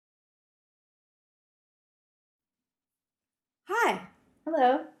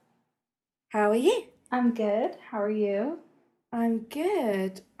Hello. How are you? I'm good. How are you? I'm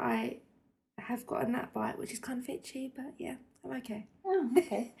good. I have got a gnat bite, which is kind of itchy, but yeah, I'm okay. Oh,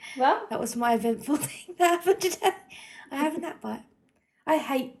 okay. Well, That was my eventful thing that happened today. I have a gnat bite. I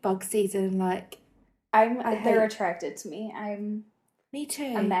hate bug season. I they're hate. attracted to me. I'm Me a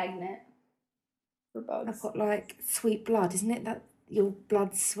too. magnet for I've bugs. got sweet blood, isn't it? That your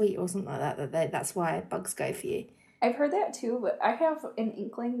blood's sweet or something like that. That's why bugs go for you. I've heard that too, but I have an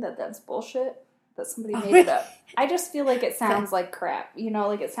inkling that that's bullshit, that somebody Oh made it really? up. I just feel like it Fair. sounds like crap,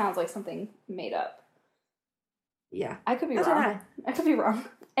 like it sounds like something made up. Yeah. I could be I don't wrong. know. I could be wrong.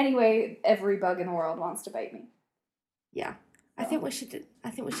 Anyway, every bug in the world wants to bite me. Yeah. I So, think we should. I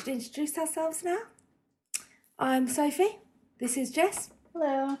think we should introduce ourselves now. I'm Sophie. This is Jess.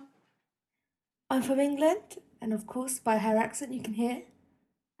 hello. I'm from England, and of course, by her accent, you can hear.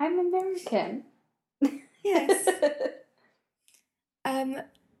 I'm American. Yes. Um,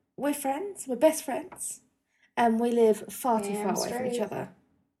 we're friends. We're best friends, and we live far too far Damn away from each straight. other,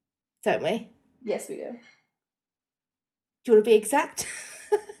 don't we? Yes, we do. Do you want to be exact?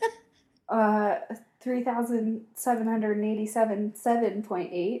 Uh, 3,787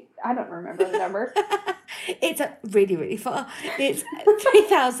 7.8. I don't remember the number. It's really, really far. It's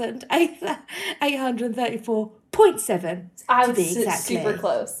 3,834.7 I to was be super exactly.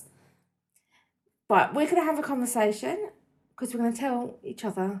 close. But we're going to have a conversation because we're going to tell each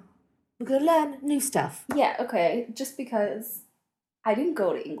other. We're going to learn new stuff. Yeah, okay. Just because I didn't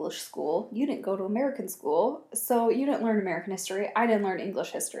go to English school, you didn't go to American school, so you didn't learn American history, I didn't learn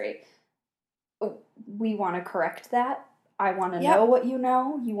English history. We want to correct that. I want to know Yep. what you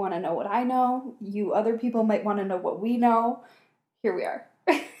know. You want to know what I know. You other people might want to know what we know. Here we are.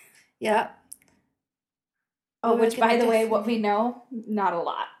 Yep. Oh, We're which, going by to the way, what we definitely. know, not a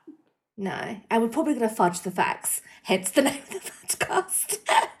lot. No, and we're probably going to fudge the facts, hence the name of the podcast.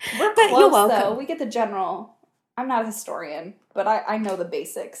 We're But you're close, though. welcome. We get the general. I'm not a historian, but I know the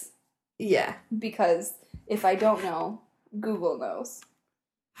basics. Yeah. Because if I don't know, Google knows.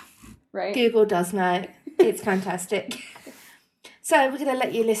 Right? Google does know. It's fantastic. So we're going to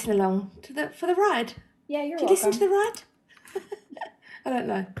let you listen along for the ride. Yeah, you're Do you listen to welcome. the ride? I don't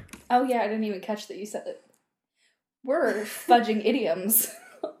know. Oh, yeah, I didn't even catch that you said it. We're fudging idioms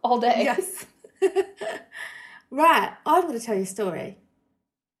all day. Yes. Right, I'm going to tell you a story.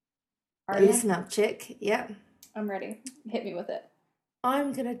 Are you? Listen up, chick. Yep. I'm ready. Hit me with it.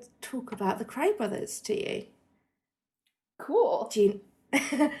 I'm going to talk about the Cray brothers to you. Cool. Do you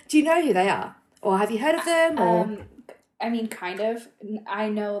do you know who they are, or have you heard of them? Or I mean, kind of. I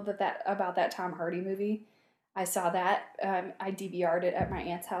know that about that Tom Hardy movie. I saw that. I DVR'd it at my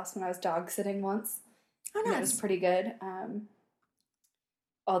aunt's house when I was dog sitting once. oh, And it was nice. pretty good.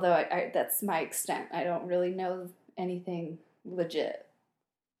 Although that's my extent. I don't really know anything legit.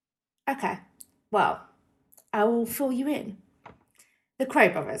 Okay, well, I will fill you in. The Cray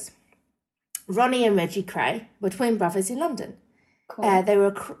brothers, Ronnie and Reggie Cray, were twin brothers in London. Cool. They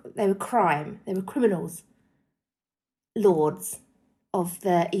were criminals, lords of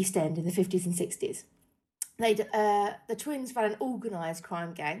the East End in the 50s and 60s. The twins ran an organised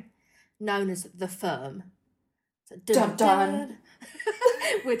crime gang known as the Firm. So, Dun dun.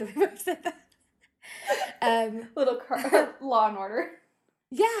 With the we both said that. Little Law and Order.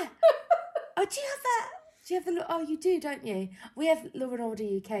 Yeah. Oh, do you have that? Do you have the? Oh, you do, don't you? We have Law and Order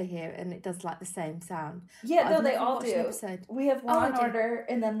UK here, and it does like the same sound. Yeah, But no, I've they never all watched an do. episode. We have Oh, Law I and do. Order,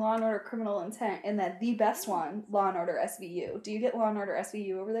 and then Law and Order Criminal Intent, and then the best one, Law and Order SVU. Do you get Law and Order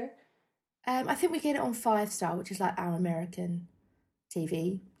SVU over there? I think we get it on 5 Star, which is like our American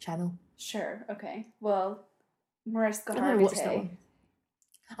TV channel. Sure. Okay. Well, Mariska I've never watched that Hargitay, one.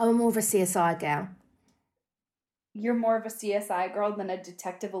 I'm more of a CSI gal. you're more of a CSI girl than a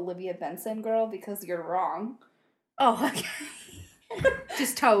Detective Olivia Benson girl because you're wrong. Oh, okay.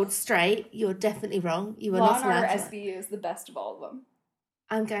 Just told straight, you're definitely wrong. You are Law not and Order allowed to. SVU is the best of all of them.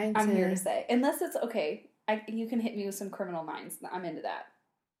 I'm here to say, unless it's okay. You can hit me with some Criminal Minds. I'm into that.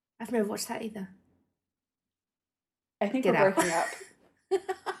 I've never watched that either. I think Get we're out. breaking up.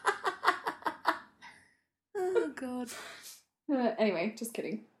 Oh, God. Anyway, just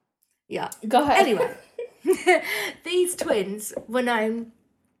kidding. Yeah. Go ahead. Anyway, these twins were known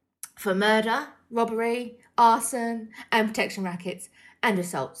for murder, robbery, arson, and protection rackets and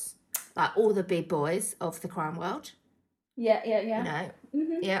assaults. Like all the big boys of the crime world. Yeah. You know.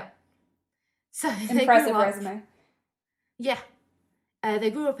 Mm-hmm. Yeah. So Impressive resume. Yeah.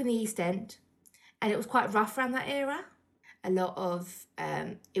 They grew up in the East End, and it was quite rough around that era. A lot of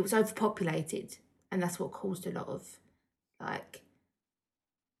it was overpopulated, and that's what caused a lot of like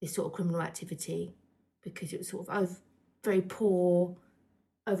this sort of criminal activity because it was sort of very poor,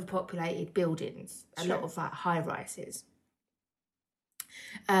 overpopulated buildings, a Sure. lot of like high rises.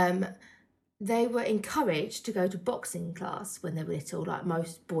 They were encouraged to go to boxing class when they were little, like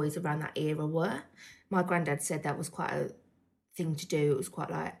most boys around that era were. My granddad said that was quite a thing to do. It was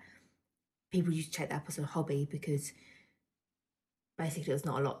quite like people used to take that up as a hobby because basically there's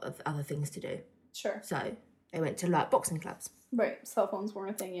not a lot of other things to do. Sure. So they went to like boxing clubs. Right. Cell phones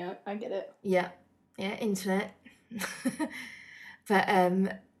weren't a thing yet. I get it. Yeah, internet. But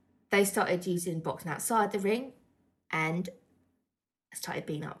they started using boxing outside the ring and started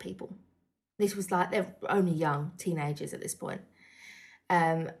beating up people. This was like, they're only young teenagers at this point.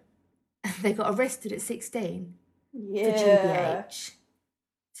 They got arrested at 16 Yeah. for GBH.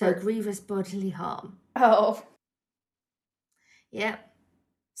 So For- grievous bodily harm. Oh. Yeah.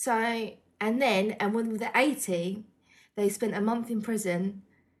 So, and when they were 18, they spent a month in prison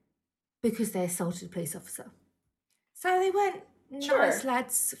because they assaulted a police officer. So they weren't Sure. nice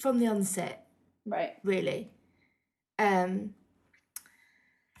lads from the onset, Right. really.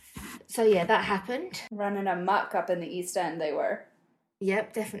 So yeah, that happened. Running amok up in the East End, they were.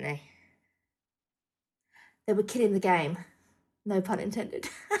 Yep, definitely. They were killing the game. No pun intended.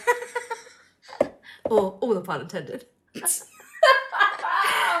 Or all the pun intended.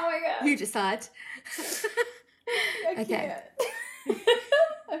 Oh my god. You decide. I Okay. can't.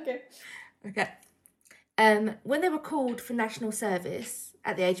 Okay. Okay. When they were called for national service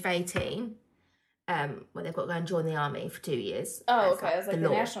at the age of 18, when they've got to go and join the army for 2 years. Oh, that's okay. It's like the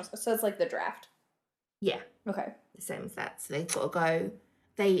law. national. So it's like the draft. Yeah, Okay. the same as that. So they've got to go.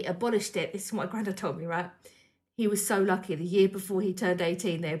 They abolished it. This is what my granddad told me, right? He was so lucky. The year before he turned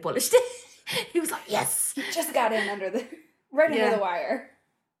 18, they abolished it. He was like, yes. He just got in under the wire.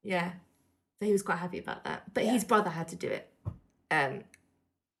 Yeah. So he was quite happy about that. But Yeah. his brother had to do it.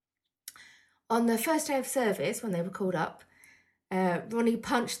 On the first day of service, when they were called up, Ronnie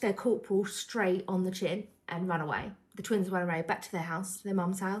punched their corporal straight on the chin and ran away. The twins ran away back to their house, their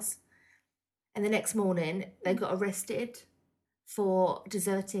mum's house. And the next morning, they got arrested for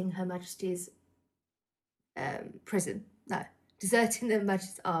deserting Her Majesty's prison. No, deserting Her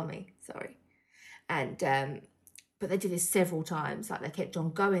Majesty's army, sorry. And, but they did this several times. Like, they kept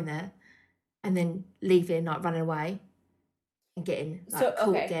on going there and then leaving, like running away and getting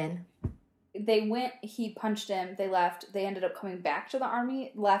caught again. They went, he punched him, they left, they ended up coming back to the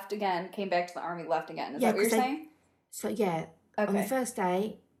army, left again, came back to the army, left again. Is that what you're saying? So, yeah, on the Okay. first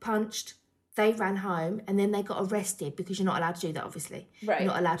day, punched, they ran home, and then they got arrested because you're not allowed to do that, obviously. Right. You're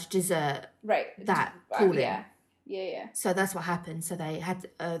not allowed to desert Right. that calling. Yeah. Yeah. So that's what happened. So they had,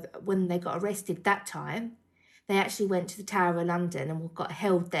 when they got arrested that time, they actually went to the Tower of London and got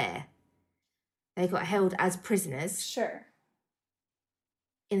held there. They got held as prisoners Sure.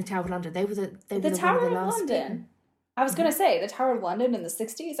 in the Tower of London. They were The one of Tower the of last London. people. I was going to say, the Tower of London in the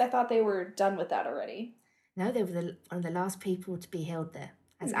 60s, I thought they were done with that already. No, they were one of the last people to be held there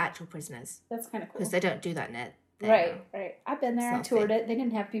as actual prisoners. That's kind of cool. Because they don't do that net. Right. I've been there. I It's toured not it. They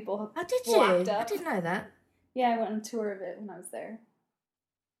didn't have people Oh, did you? locked I up. didn't know that. Yeah, I went on a tour of it when I was there.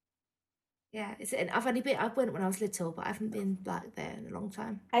 Yeah, I went when I was little, but I haven't been back there in a long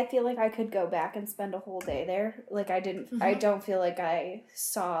time. I feel like I could go back and spend a whole day there. Like I don't feel like I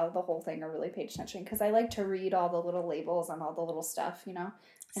saw the whole thing or really paid attention because I like to read all the little labels on all the little stuff, you know?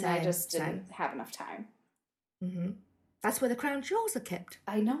 And I just didn't have enough time. Mm-hmm. That's where the crown jewels are kept.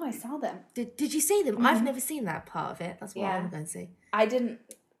 I know, I saw them. Did you see them? Mm-hmm. I've never seen that part of it. That's what I'm going to see. I didn't,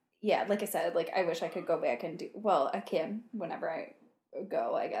 yeah, like I said, like I wish I could go back and do, well, I can whenever I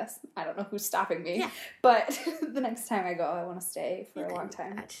go, I guess. I don't know who's stopping me. Yeah. But the next time I go, I want to stay for a long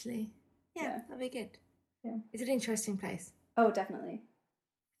time. Actually. Yeah, that'd be good. Yeah. It's an interesting place. Oh, definitely.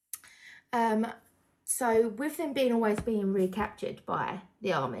 So with them always being recaptured by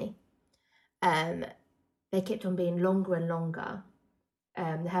the army, they kept on being longer and longer.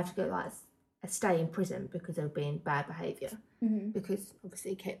 They had to go stay in prison because they were being bad behaviour. Mm-hmm. Because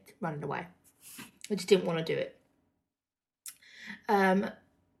obviously they kept running away. They just didn't want to do it.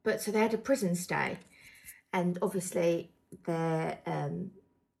 But so they had a prison stay, and obviously they're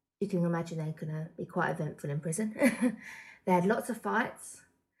you can imagine they're gonna be quite eventful in prison. They had lots of fights.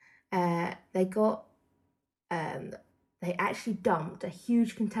 They actually dumped a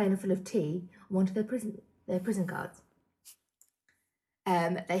huge container full of tea on one of their prison guards.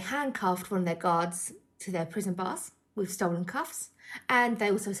 They handcuffed one of their guards to their prison bars with stolen cuffs, and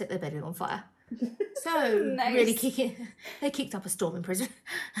they also set their bedding on fire. So Nice. really they kicked up a storm in prison.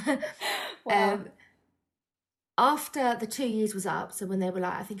 Wow. After the 2 years was up, so when they were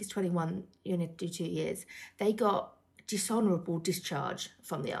like, I think it's 21, you need to do 2 years, they got dishonourable discharge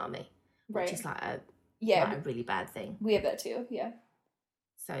from the army, Right. which is like a Yeah. really bad thing. We have that too, yeah.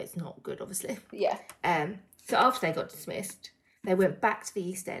 so it's not good, obviously. Yeah. So after they got dismissed, they went back to the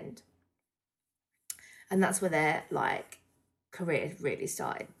East End, and that's where their like career really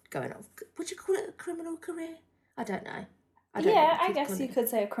started going off. Would you call it a criminal career? I don't know. Yeah, I guess you could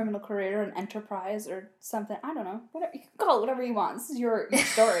say a criminal career or an enterprise or something. I don't know. Whatever, you can call it whatever you want. This is your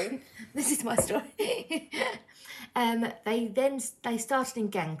story. This is my story. They started in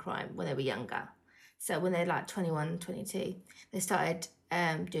gang crime when they were younger. So when they're like 21, 22, they started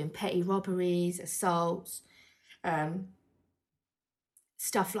doing petty robberies, assaults,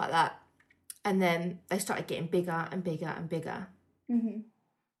 stuff like that. And then they started getting bigger and bigger and bigger. Mm-hmm.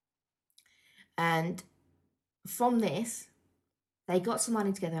 And from this, they got some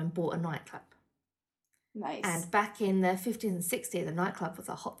money together and bought a nightclub. Nice. And back in the 50s and 60s, the nightclub was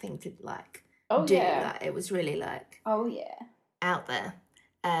a hot thing to like do. Yeah. Like, it was really like out there.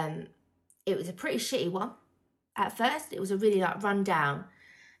 It was a pretty shitty one. At first, it was a really like run down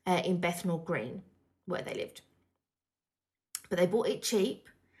in Bethnal Green where they lived. But they bought it cheap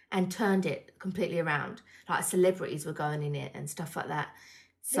and turned it completely around. Like celebrities were going in it and stuff like that.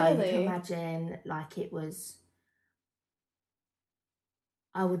 So you can imagine like it was,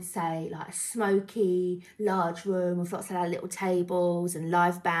 I would say, like a smoky, large room with lots of like, little tables and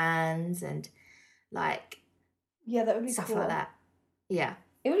live bands and like that would be stuff cool. like that. Yeah,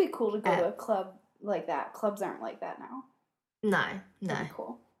 it would be cool to go to a club like that. Clubs aren't like that now. No. That'd be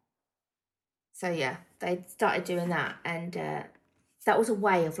cool. So yeah, they started doing that, and that was a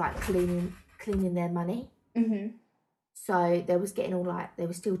way of like cleaning their money. Mm-hmm. So they was getting all like they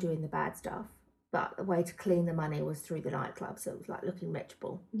were still doing the bad stuff. But the way to clean the money was through the nightclub, so it was like looking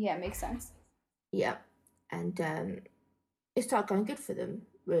reputable. Yeah, makes sense. Yeah, and it started going good for them.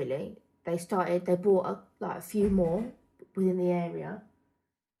 Really, they bought a few more within the area,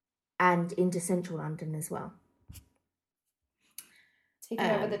 and into central London as well. Taking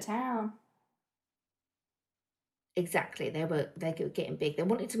over the town. Exactly, they were getting big. They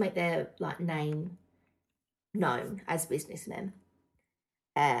wanted to make their like name known as businessmen,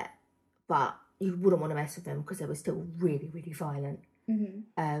 but you wouldn't want to mess with them because they were still really, really violent.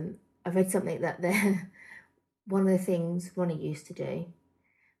 Mm-hmm. I read something that one of the things Ronnie used to do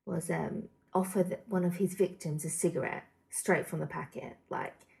was offer one of his victims a cigarette straight from the packet,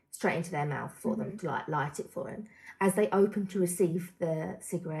 like straight into their mouth for them to like light it for him. As they opened to receive the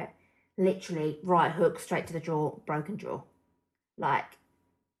cigarette, literally right hook straight to the jaw, broken jaw. Like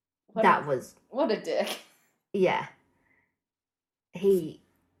what a dick. Yeah, he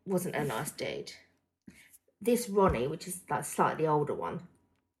wasn't a nice dude. This Ronnie, which is like slightly older one,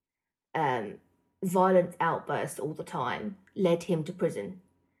 violent outbursts all the time led him to prison.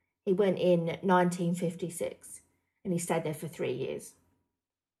 He went in 1956 and he stayed there for 3 years.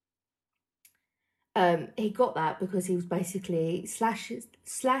 He got that because he was basically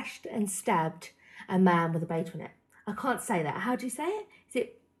slashed and stabbed a man with a bayonet. I can't say that. How do you say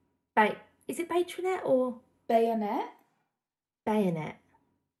it? Is it bayonet or bayonet? Bayonet.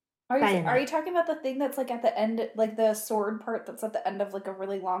 Are you talking about the thing that's like at the end, like the sword part that's at the end of like a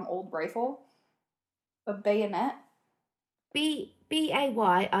really long old rifle? A bayonet? Bayonet.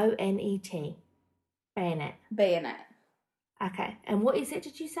 Bayonet. Bayonet. Okay. And what is it,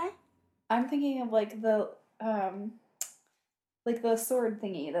 did you say? I'm thinking of like the sword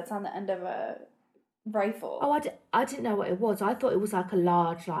thingy that's on the end of a rifle. Oh, I didn't know what it was. I thought it was like a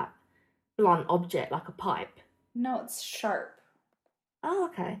large, like, blunt object, like a pipe. No, it's sharp. Oh,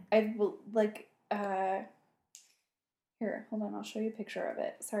 okay. Here, hold on, I'll show you a picture of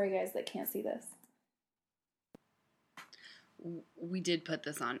it. Sorry, guys, that can't see this. We did put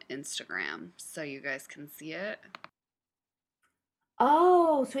this on Instagram, so you guys can see it.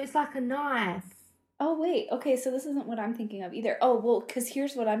 Oh, so it's like a knife. Oh, wait. Okay, so this isn't what I'm thinking of either. Oh, well, because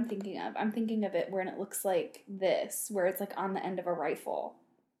here's what I'm thinking of. I'm thinking of it where it looks like this, where it's like on the end of a rifle.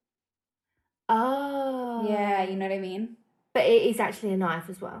 Oh. Yeah, you know what I mean? But it is actually a knife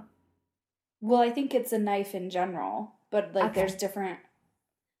as well. Well, I think it's a knife in general, but like there's different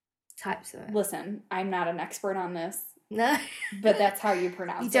types of it. Listen, I'm not an expert on this. No. But that's how you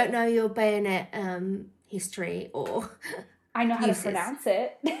pronounce it. You don't know your bayonet history or I know how to pronounce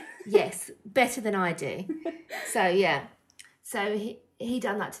it. Yes, better than I do. So, yeah. So he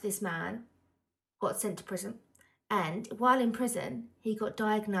done that to this man, got sent to prison. And while in prison, he got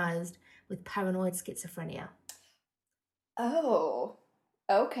diagnosed with paranoid schizophrenia. Oh,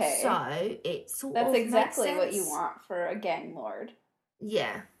 okay. So it sort of That's exactly makes what sense. you want for a gang lord.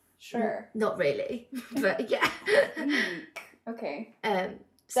 Yeah. Sure. Not really, but yeah. Okay.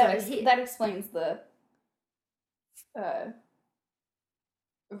 So that explains the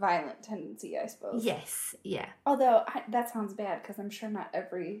violent tendency, I suppose. Yes, yeah. Although, that sounds bad, because I'm sure not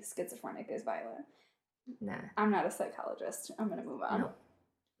every schizophrenic is violent. No. I'm not a psychologist. I'm going to move on.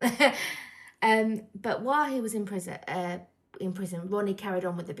 No. But while he was in prison, Ronnie carried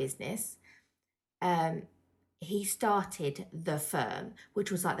on with the business. He started the firm,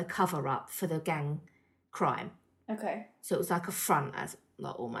 which was like the cover-up for the gang crime. Okay. So it was like a front,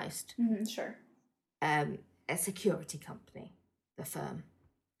 almost. Mm-hmm, sure. A security company, the firm.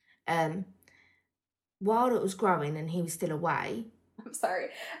 While it was growing and he was still away... I'm sorry.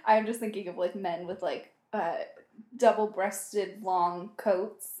 I'm just thinking of, like, men with, like, double-breasted long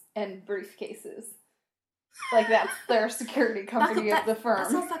coats and briefcases. Like, that's their security company of the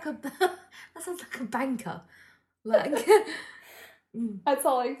firm. That sounds like a banker. Like... That's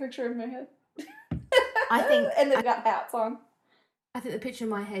all I picture in my head. I think... And they've got hats on. I think the picture in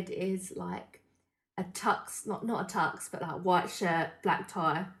my head is, like, a tux, not a tux, but like white shirt, black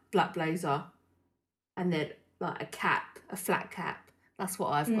tie, black blazer, and then like a flat cap. That's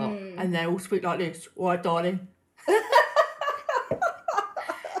what I've got. And they all speak like this. All right, darling.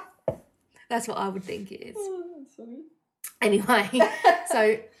 That's what I would think it is. Oh, that's funny. Anyway,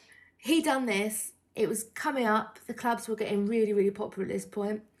 so he done this. It was coming up. The clubs were getting really, really popular at this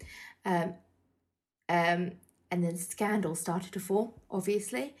point. And then scandal started to form,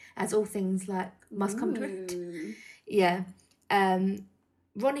 obviously, as all things like must come to it. Yeah.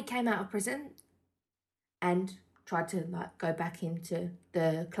 Ronnie came out of prison and tried to like go back into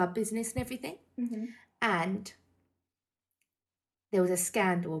the club business and everything. Mm-hmm. And there was a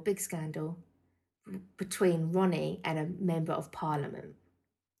big scandal between Ronnie and a member of parliament.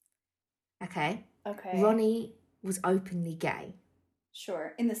 Okay. Ronnie was openly gay.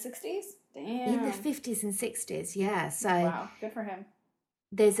 Sure. In the 60s? Damn. In the 50s and 60s, yeah. So wow, good for him.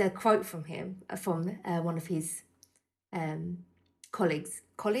 There's a quote from him, from one of his colleagues,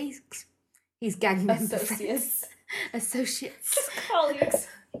 his gang member Associates. Associates. Colleagues.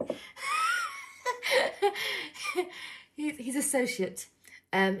 His associate,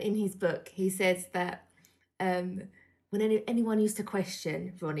 in his book, he says that when anyone used to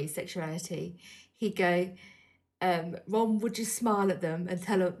question Ronnie's sexuality, he'd go, Ron would just smile at them and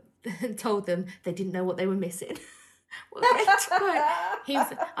told them they didn't know what they were missing. What a great quote. I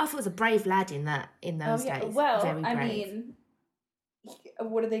thought he was a brave lad in those days. Well, very brave. I mean,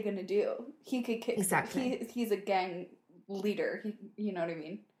 what are they going to do? He could kick. Exactly. He's a gang leader. You know what I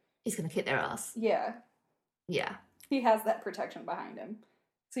mean? He's going to kick their ass. Yeah. Yeah. He has that protection behind him,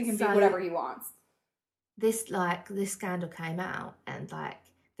 so he can be whatever he wants. This scandal came out, and like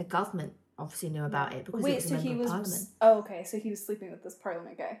the government obviously knew about it because he was a member of parliament. Oh, okay. So he was sleeping with this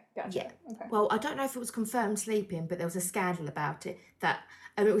parliament guy. Gotcha. Yeah. Okay. Well, I don't know if it was confirmed sleeping, but there was a scandal about it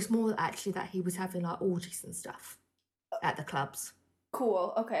it was more actually that he was having like orgies and stuff at the clubs.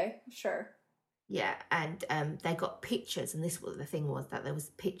 Cool. Okay. Sure. Yeah, and they got pictures, and this was the thing was that there was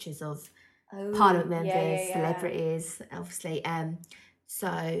pictures of parliament members, celebrities, obviously.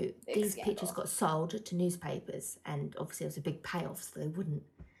 So these pictures got sold to newspapers, and obviously it was a big payoff, so they wouldn't.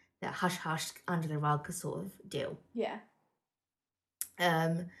 That hush under the rug sort of deal. Yeah.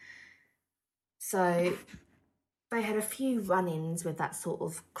 So they had a few run-ins with that sort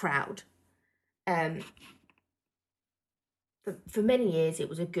of crowd. For many years, it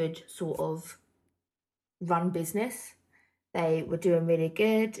was a good sort of run business. They were doing really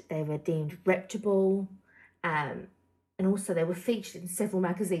good. They were deemed reputable. And also they were featured in several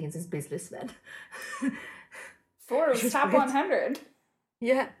magazines as businessmen. Forbes Top 100.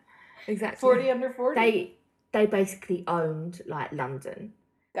 Yeah. Exactly. 40 under 40. They basically owned like London.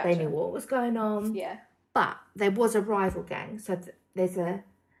 Gotcha. They knew what was going on. Yeah. But there was a rival gang. So there's a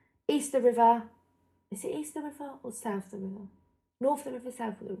East the River. Is it East the River or South the River? North the River,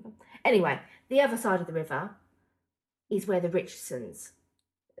 South of the River. Anyway, the other side of the river is where the Richardsons,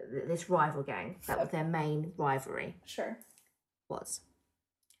 this rival gang, that was their main rivalry. Sure. Was.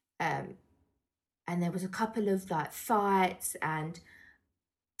 And there was a couple of like fights and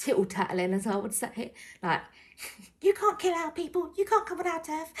tittle-tattling, as I would say. Like, you can't kill our people, you can't come on our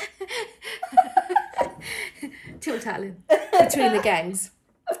turf. Tittle-tattling between the gangs.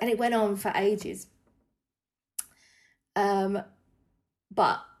 And it went on for ages. But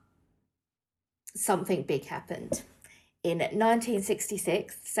something big happened. In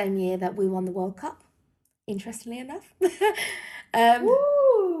 1966, same year that we won the World Cup, interestingly enough.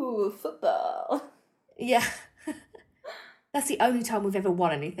 Woo! Football. Yeah. That's the only time we've ever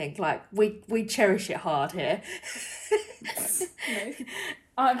won anything. Like, we cherish it hard here. Nice.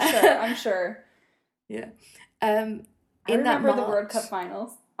 I'm sure. Yeah. I remember the World Cup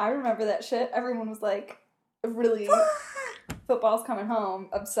finals. I remember that shit. Everyone was like really football's coming home,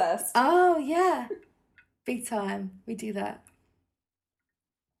 obsessed. Oh, yeah. Big time. We do that.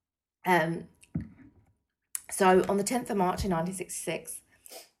 So on the 10th of March in 1966,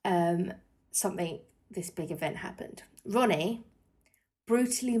 this big event happened. Ronnie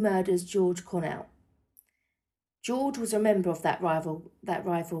brutally murders George Cornell. George was a member of that rival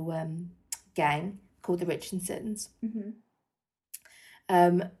gang called the Richardsons. Mm-hmm.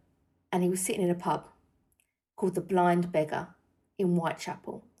 And he was sitting in a pub called the Blind Beggar in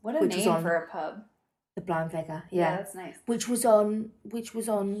Whitechapel. What a name for a pub. The Blind Beggar, Yeah, that's nice. Which was on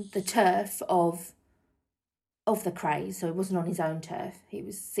the turf of the Krays, so it wasn't on his own turf. He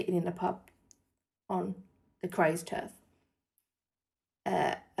was sitting in a pub on the Krays' turf.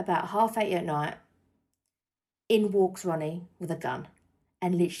 About 8:30 at night, in walks Ronnie with a gun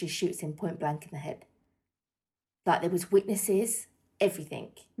and literally shoots him point blank in the head. Like, there was witnesses,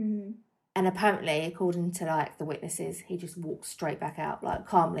 everything. Mm-hmm. And apparently, according to, like, the witnesses, he just walked straight back out, like,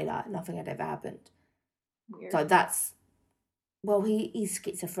 calmly, like nothing had ever happened. Weird. So that's... Well, he's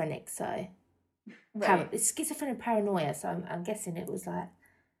schizophrenic, so... Right. It's schizophrenic paranoia, so I'm guessing it was like,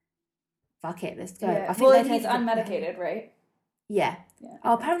 fuck it, let's go. Yeah. I think He's unmedicated, right? Yeah. Yeah.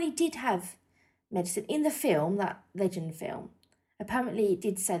 Oh, apparently he did have medicine. In the film, that Legend film, apparently it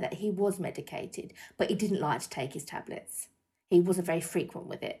did say that he was medicated, but he didn't like to take his tablets. He wasn't very frequent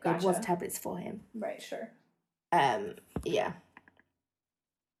with it. Gotcha. There was tablets for him. Right, sure. Yeah.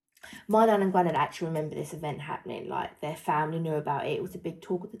 My nan and granddad actually remember this event happening. Like, their family knew about it. It was a big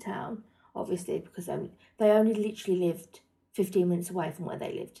talk of the town, obviously, because they only literally lived 15 minutes away from where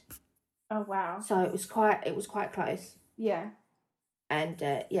they lived. Oh, wow. So it was quite close. Yeah. And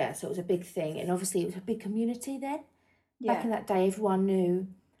so it was a big thing. And obviously it was a big community then. Yeah. Back in that day, everyone knew,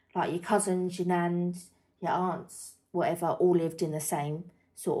 like, your cousins, your nans, your aunts, whatever, all lived in the same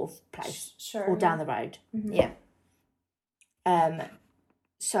sort of place. Sure. Or down the road. Mm-hmm. Yeah.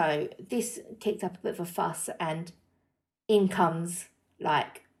 So this kicked up a bit of a fuss, and in comes,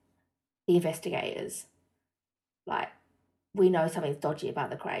 like, the investigators. Like, we know something's dodgy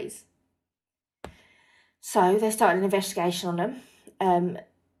about the Krays. So they started an investigation on them.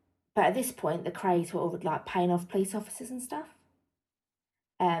 But at this point, the Krays were all, like, paying off police officers and stuff.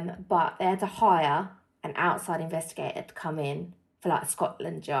 But they had to hire an outside investigator to come in for, like,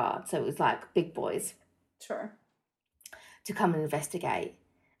 Scotland Yard. So it was, like, big boys. Sure. To come and investigate.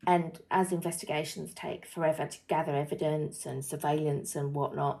 And as investigations take forever to gather evidence and surveillance and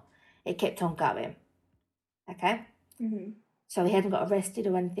whatnot, it kept on going. Okay? Mm-hmm. So he hadn't got arrested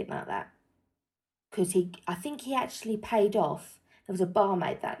or anything like that. Because I think he actually paid off. There was a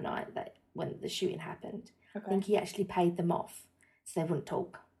barmaid that night when the shooting happened. Okay. I think he actually paid them off so they wouldn't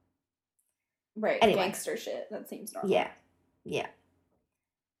talk. Right. Anyway. Gangster shit. That seems normal. Yeah.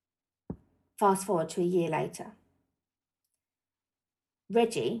 Fast forward to a year later.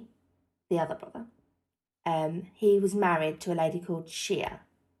 Reggie, the other brother, he was married to a lady called Shea.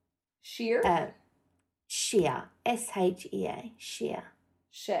 Sheer? Shea. S-H-E-A. Shea.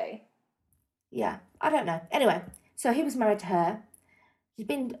 Shay. Yeah, I don't know. Anyway, so he was married to her. They'd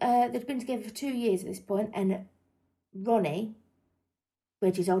been together for 2 years at this point, and Ronnie,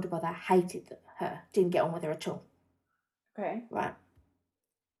 Reggie's older brother, hated her. Didn't get on with her at all. Okay. Right.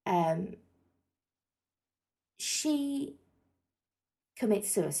 She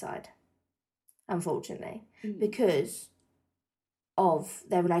commits suicide, unfortunately, because of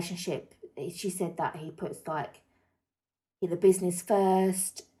their relationship. She said that he puts, like, the business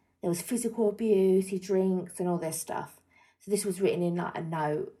first. There was physical abuse, he drinks and all this stuff. So this was written in, like, a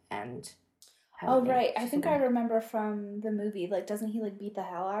note and... Oh, right. I think I remember from the movie, like, doesn't he, like, beat the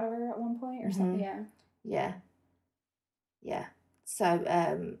hell out of her at one point or something? Yeah. Yeah. So,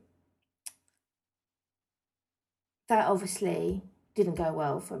 that obviously didn't go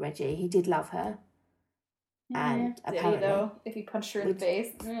well for Reggie. He did love her. And apparently... Did he, though? If he punched her in the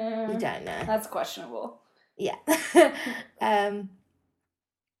face? We don't know. That's questionable. Yeah.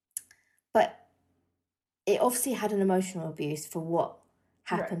 But it obviously had an emotional abuse for what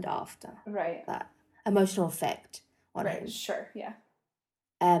happened after. Right. That emotional effect on him. Right, sure, yeah.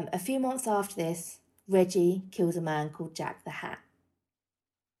 A few months after this, Reggie kills a man called Jack the Hat.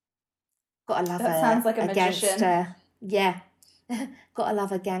 Gotta love that sounds like a magician. Gangster. Yeah. Gotta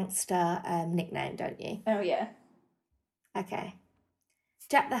love a gangster nickname, don't you? Oh, yeah. Okay.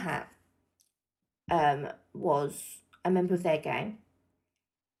 Jack the Hat was a member of their gang.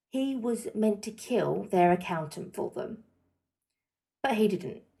 He was meant to kill their accountant for them. But he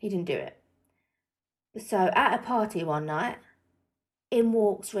didn't. He didn't do it. So at a party one night, in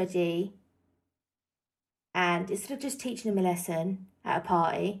walks Reggie, and instead of just teaching him a lesson at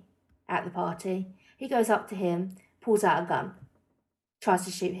the party, he goes up to him, pulls out a gun, tries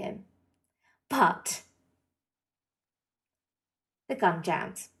to shoot him. But the gun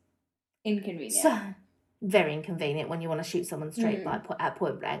jams. Inconvenient. So, very inconvenient when you want to shoot someone straight at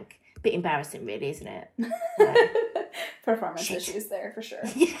point blank. Bit embarrassing, really, isn't it? Performance issues there, for sure.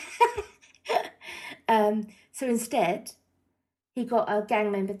 Yeah. So instead, he got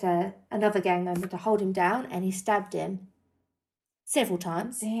another gang member to hold him down, and he stabbed him several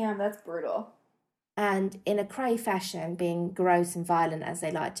times. Damn, that's brutal. And in a Cray fashion, being gross and violent as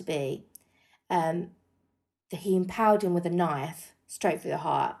they like to be, he impaled him with a knife straight through the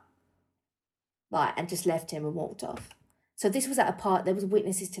heart, and just left him and walked off. So this was at a part, there was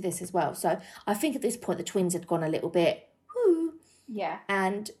witnesses to this as well. So I think at this point the twins had gone a little bit, yeah,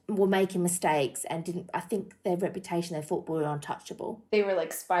 and were making mistakes and I think their reputation, they thought were untouchable. They were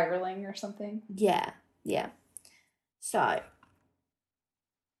like spiraling or something. Yeah. So, I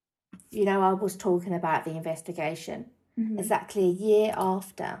was talking about the investigation. Mm-hmm. Exactly a year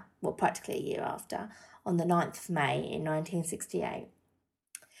after, practically a year after, on the 9th of May in 1968,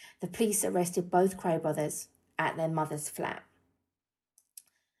 the police arrested both Cray brothers at their mother's flat.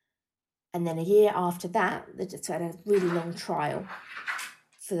 And then a year after that, they just had a really long trial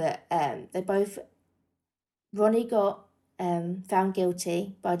for Ronnie got found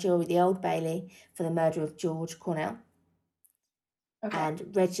guilty by jury at the Old Bailey for the murder of George Cornell. Okay.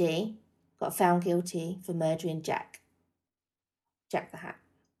 And Reggie got found guilty for murdering Jack the Hat,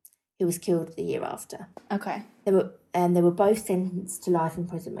 who was killed the year after. Okay. They were both sentenced to life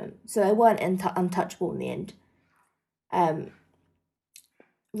imprisonment, so they weren't untouchable in the end.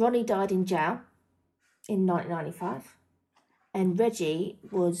 Ronnie died in jail in 1995, and Reggie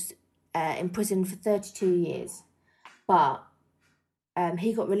was in prison for 32 years, but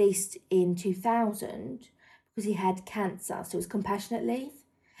he got released in 2000 because he had cancer, so it was compassionate leave,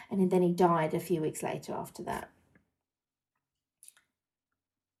 and then he died a few weeks later after that.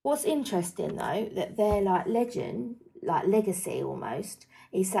 What's interesting, though, that their legend, legacy almost,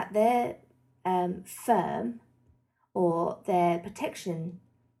 is that their firm or their protection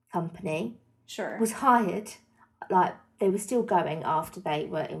company was hired, they were still going after they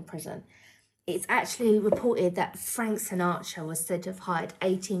were in prison. It's actually reported that Frank Sinatra was said to have hired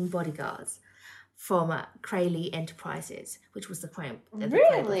 18 bodyguards from Crayley Enterprises, which was the Cray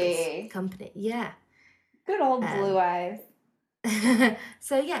Brothers company. Yeah. Good old Blue Eyes.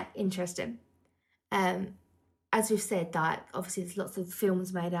 So yeah, interesting. As we've said, obviously there's lots of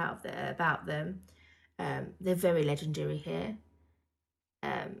films made out about them. They're very legendary here.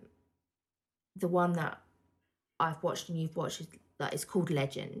 The one that I've watched and you've watched is called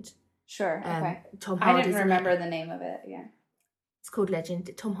Legend. Sure. Okay. Tom Hardy's I didn't remember the name of it. Yeah. It's called Legend.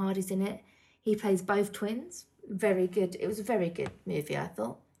 Tom Hardy's in it. He plays both twins. Very good. It was a very good movie, I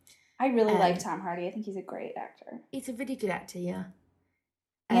thought. I really like Tom Hardy. I think he's a great actor. He's a really good actor, yeah.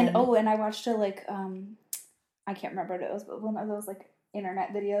 And I watched I can't remember what it was, but one of those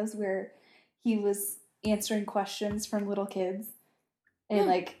internet videos where he was answering questions from little kids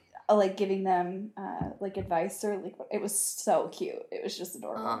and giving them advice or it was so cute. It was just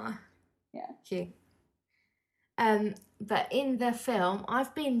adorable. Aww. Yeah. Cute. But in the film,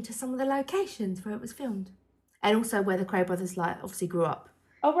 I've been to some of the locations where it was filmed, and also where the Cray brothers obviously grew up.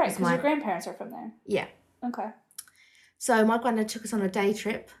 Oh right, because your grandparents are from there. Yeah. Okay. So my granddad took us on a day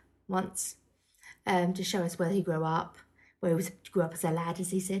trip once, to show us where he grew up, grew up as a lad,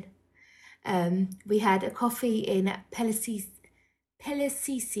 as he said. We had a coffee in Pellissi's,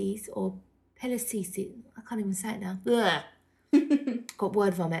 or Pellissi's. I can't even say it now. Got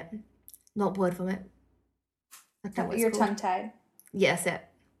word vomit. Not word vomit. You're tongue-tied. Yeah, that's it.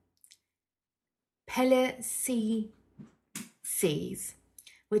 Pellissi's,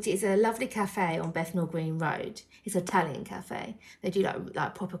 which is a lovely cafe on Bethnal Green Road. It's an Italian cafe. They do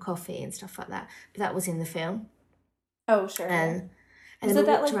like proper coffee and stuff like that. But that was in the film. Oh, sure. And was it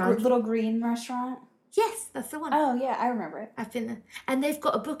that little green restaurant? Yes, that's the one. Oh, yeah, I remember it. I've been there. And they've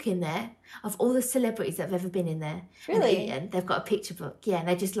got a book in there of all the celebrities that have ever been in there. Really? And they've got a picture book. Yeah, and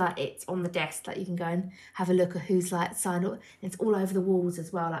they just it's on the desk. You can go and have a look at who's signed up. And it's all over the walls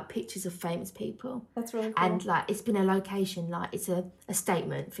as well, pictures of famous people. That's really cool. And it's been a location, it's a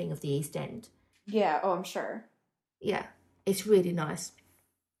statement thing of the East End. Yeah, oh, I'm sure. Yeah, it's really nice.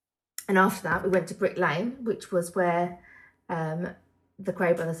 And after that, we went to Brick Lane, which was where the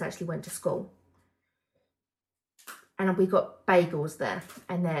Cray brothers actually went to school. And we got bagels there.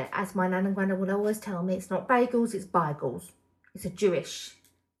 And as my nan and grandad would always tell me, it's not bagels, it's bagels. It's a Jewish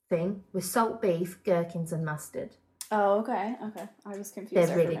thing with salt beef, gherkins and mustard. Oh, okay. I was confused.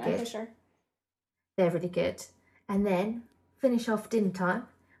 They're really good. Okay, sure. They're really good. And then, finish off dinner time,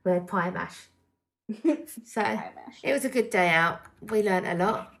 we had pie and mash. So I imagine. it was a good day out. We learnt a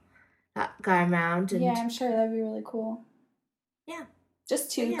lot, going around, and Yeah, I'm sure that'd be really cool. yeah,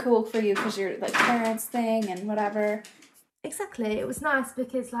 Just too Yeah. cool for you because you're like parents thing and whatever. exactly. It was nice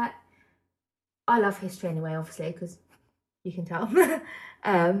because like I love history anyway, obviously, because you can tell.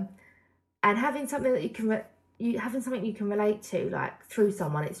 And having something that having something you can relate to, like through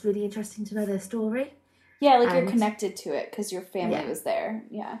someone, it's really interesting to know their story. Yeah, like you're And- connected to it because your family Yeah. was there.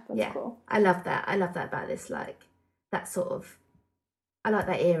 Yeah, that's cool. I love that. I love that about this, like that sort of. I like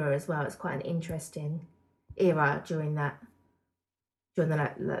that era as well. It's quite an interesting era during the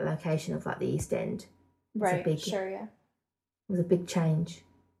location of like the East End. Right. big- Sure. Yeah. It was a big change.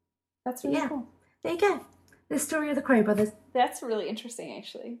 That's really Yeah. cool. There you go. The story of the Crow brothers. That's really interesting,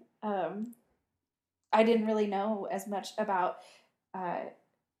 actually. I didn't really know as much about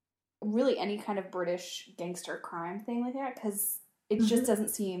really any kind of British gangster crime thing like that because it just doesn't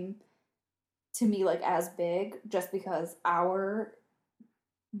seem to me like as big just because our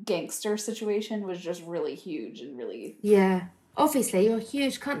gangster situation was just really huge and really Yeah. Obviously, you're a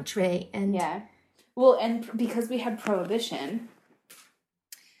huge country, and yeah. Well, and because we had Prohibition.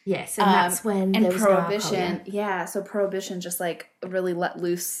 yes, and that's when and there was Prohibition, no alcohol, yeah. So Prohibition just like really let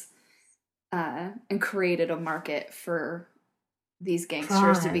loose and created a market for these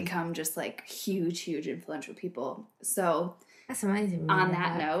gangsters to Crime. become just like huge influential people. So That's amazing. on really,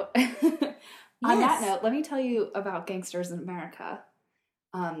 that like- note, on that Yes. note, let me tell you about gangsters in America.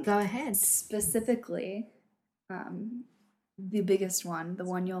 Go ahead. Specifically, the biggest one, the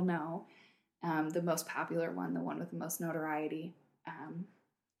one you'll know, the most popular one, the one with the most notoriety,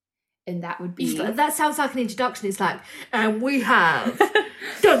 and that would be. That sounds like an introduction. It's like, and we have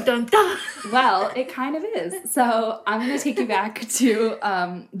dun dun dun. Well, it kind of is. So I'm going to take you back to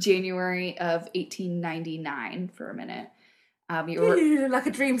January of 1899 for a minute. You were, Like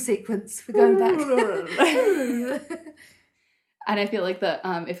a dream sequence. We're going back. and I feel like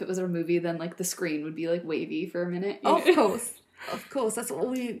if it was a movie, then like the screen would be like wavy for a minute. you Of know? course, that's all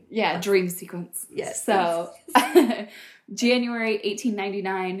we. Yeah, dream sequence. Yes. So January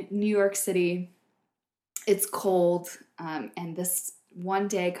 1899, New York City. It's cold, and this one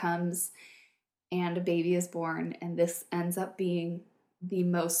day comes, and a baby is born, and this ends up being the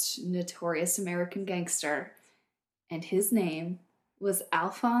most notorious American gangster, and his name was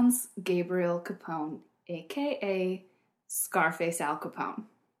Alphonse Gabriel Capone, aka Scarface Al Capone.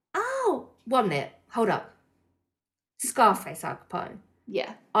 Oh, 1 minute. Hold up. Scarface Al Capone.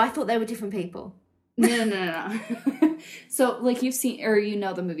 Yeah. I thought they were different people. No. So, like, you've seen, or you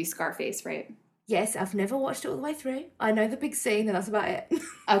know the movie Scarface, right? Yes, I've never watched it all the way through. I know the big scene, and that's about it.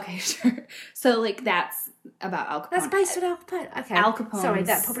 Okay, sure. So, like, that's about Al Capone. That's based on Al Capone. Okay. Al Capone's- Sorry,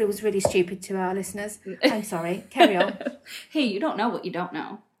 that probably was really stupid to our listeners. I'm sorry. Carry on. Hey, you don't know what you don't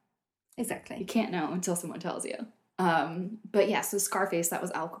know. You Exactly. can't know until someone tells you. But yeah, so Scarface, that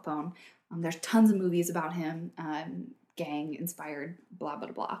was Al Capone. There's tons of movies about him, gang inspired, blah,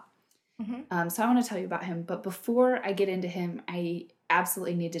 blah, blah. Mm-hmm. So I want to tell you about him. But before I get into him, I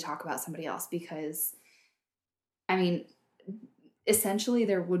absolutely need to talk about somebody else because, I mean, essentially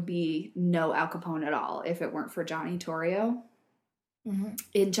there would be no Al Capone at all if it weren't for Johnny Torrio. Mm-hmm.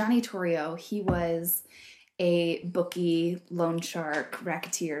 In Johnny Torrio, he was a bookie, loan shark,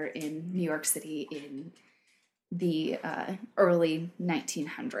 racketeer in New York City in the early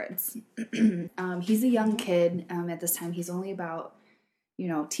 1900s. He's a young kid at this time. He's only about,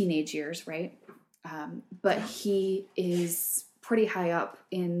 teenage years, right? But he is pretty high up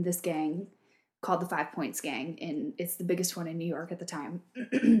in this gang called the 5 Points Gang, and it's the biggest one in New York at the time.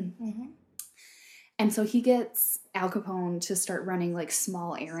 Mm-hmm. And so he gets Al Capone to start running like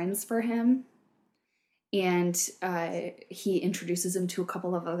small errands for him. And he introduces him to a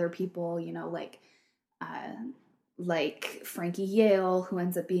couple of other people, like Frankie Yale, who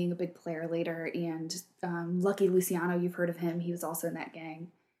ends up being a big player later, and Lucky Luciano, you've heard of him. He was also in that gang.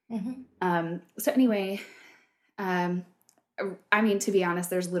 Mm-hmm. So anyway, I mean, to be honest,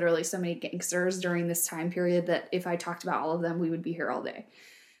 there's literally so many gangsters during this time period that if I talked about all of them, we would be here all day.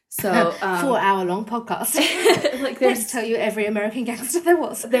 So 4-hour-long podcast. like There's there's to tell you every American gangster there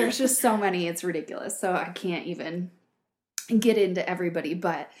was. there's just so many, it's ridiculous. So I can't even get into everybody.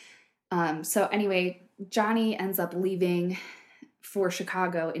 But so anyway, Johnny ends up leaving for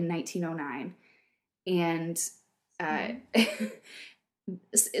Chicago in 1909, and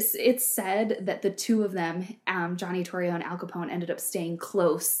it's said that the two of them, Johnny Torrio and Al Capone, ended up staying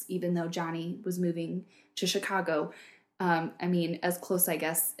close, even though Johnny was moving to Chicago. I mean, as close, I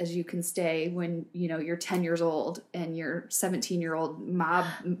guess, as you can stay when, you're 10 years old and your 17-year-old mob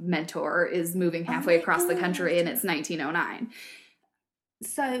mentor is moving halfway across the country and it's 1909.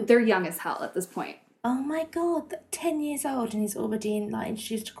 So They're young as hell at this point. Oh my God, 10 years old and he's already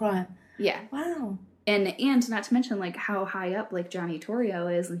introduced to crime. Yeah. Wow. And not to mention like how high up like Johnny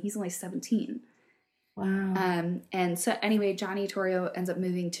Torrio is, and he's only 17. Wow. And so anyway, Johnny Torrio ends up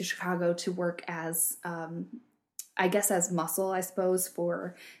moving to Chicago to work as I guess as muscle, I suppose,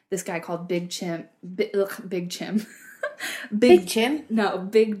 for this guy called Big Chim. Big Chim. Big Jim? No,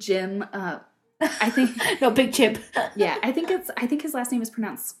 Big Jim. I think Not Big Chip. yeah, I think his last name is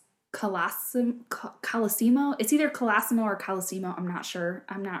pronounced Colosimo. It's either Colosimo or Colosimo. I'm not sure.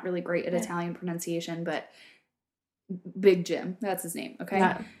 I'm not really great at Italian pronunciation, but Big Jim, that's his name.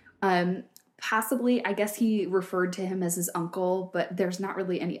 Okay. No. Possibly, I guess he referred to him as his uncle, but there's not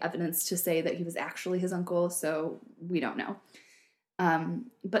really any evidence to say that he was actually his uncle, so we don't know.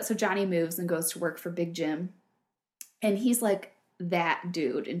 But so Johnny moves and goes to work for Big Jim, and he's like that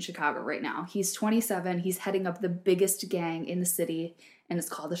dude in Chicago right now. He's 27. He's heading up the biggest gang in the city, and it's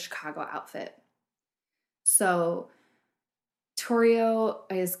called the Chicago Outfit. So Torrio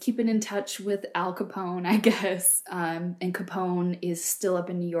is keeping in touch with Al Capone, I guess, and Capone is still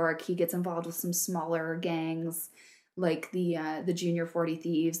up in New York. He gets involved with some smaller gangs, like the Junior 40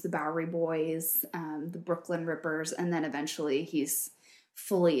 Thieves, the Bowery Boys, the Brooklyn Rippers, and then eventually he's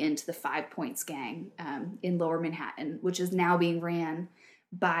fully into the 5 Points gang in Lower Manhattan, which is now being ran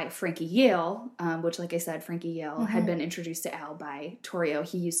by Frankie Yale, which, like I said, Frankie Yale had been introduced to Al by Torrio.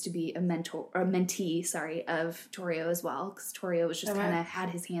 He used to be a mentee, of Torrio as well, because Torrio was just kind of had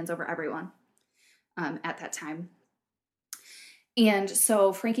his hands over everyone at that time. And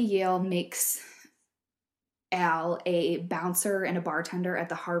so Frankie Yale makes Al a bouncer and a bartender at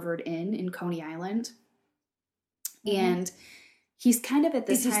the Harvard Inn in Coney Island. And he's kind of at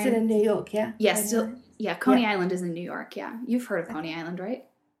this time... This is still in New York, yeah? Yeah, still... Yeah, Coney Island is in New York, yeah. You've heard of Coney Island, right?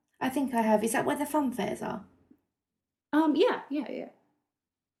 I think I have. Is that where the fun fairs are? Yeah.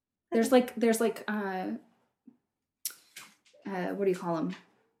 There's like what do you call them?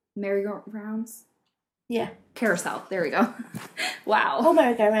 Merry-go-rounds? Yeah. Carousel. There we go. Wow. Oh,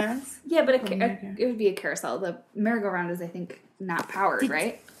 merry-go-rounds. Yeah, but it would be a carousel. The merry-go-round is, I think, not powered,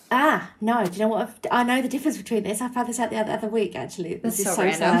 right? No. Do you know what? I know the difference between this. I found this out the other week, actually. This is so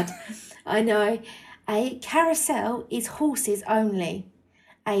random. sad. I know. A carousel is horses only.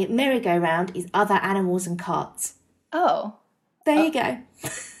 A merry-go-round is other animals and carts. Oh. There you go.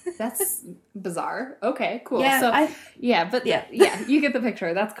 That's bizarre. Okay, cool. Yeah, so, you get the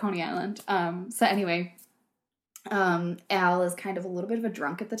picture. That's Coney Island. So anyway, Al is kind of a little bit of a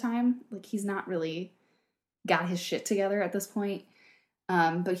drunk at the time. Like, he's not really got his shit together at this point.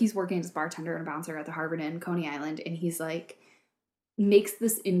 But he's working as a bartender and a bouncer at the Harvard Inn, Coney Island, and he's like, makes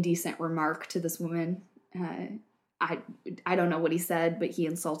this indecent remark to this woman. I don't know what he said, but he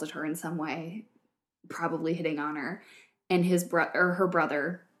insulted her in some way, probably hitting on her. And her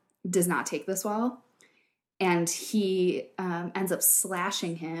brother does not take this well, and he ends up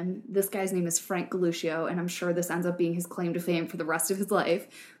slashing him. This guy's name is Frank Galuccio, and I'm sure this ends up being his claim to fame for the rest of his life,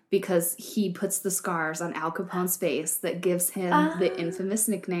 because he puts the scars on Al Capone's face that gives him the infamous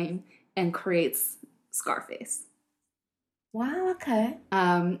nickname and creates Scarface. Wow, okay.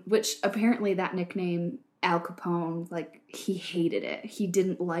 Which apparently that nickname, Al Capone, like, he hated it. He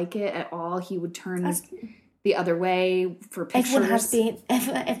didn't like it at all. He would turn the other way for pictures.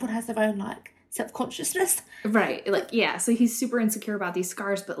 Everyone has their own, like, self-consciousness. Right. Like, yeah. So he's super insecure about these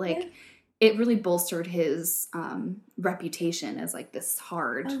scars, but, like, it really bolstered his reputation as, like, this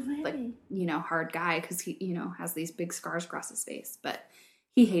hard, hard guy, because he, has these big scars across his face. But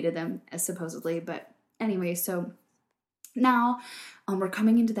he hated them, supposedly. But anyway, so now we're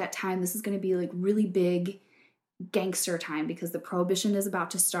coming into that time. This is going to be, like, really big gangster time, because the Prohibition is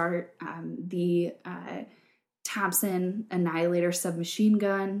about to start. The Thompson Annihilator submachine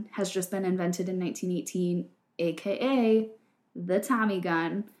gun has just been invented in 1918, aka the Tommy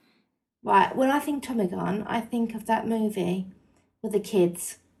gun. Right, when I think Tommy gun, I think of that movie with the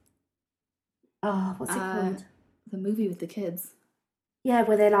kids. Oh, what's it called? The movie with the kids. Yeah,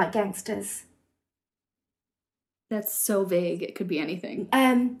 where they're like gangsters. That's so vague. It could be anything.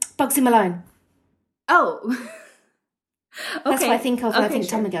 Bugsy Malone. Oh. Okay. That's what I think of when I think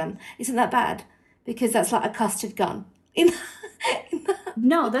Tommy gun. Isn't that bad? Because that's like a custard gun.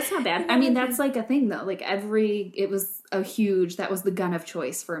 No, that's not bad. I mean, that's like a thing though. Like that was the gun of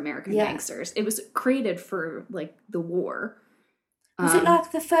choice for American gangsters. It was created for like the war. Was it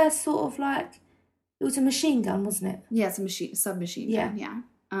like the first sort of like, it was a machine gun, wasn't it? Yeah, it's a submachine gun, yeah.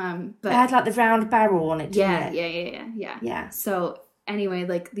 But it had like the round barrel on it, didn't it? Yeah. So anyway,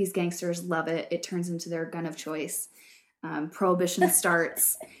 like these gangsters love it. It turns into their gun of choice. Prohibition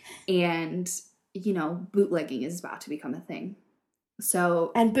starts, and bootlegging is about to become a thing.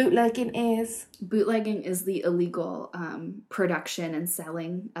 So And bootlegging is? bootlegging is the illegal production and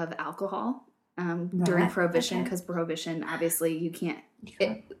selling of alcohol during Right, Prohibition, okay. because Prohibition, obviously, you can't. You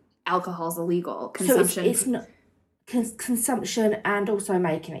can't. Alcohol's illegal. So Consumption it's not consumption and also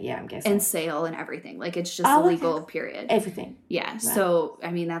making it, yeah, I'm guessing. and sale and everything. Like, it's just Oh, illegal, okay. period. Everything. Yeah. Right. So,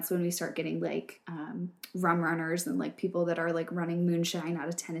 I mean, that's when we start getting like rum runners and like people that are like running moonshine out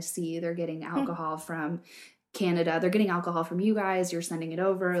of Tennessee. They're getting alcohol from Canada. They're getting alcohol from you guys. You're sending it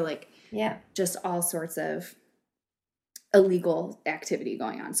over. Like, Yeah. just all sorts of illegal activity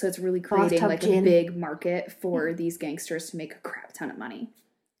going on. So it's really creating Bathtub like gin. a big market for these gangsters to make a crap ton of money.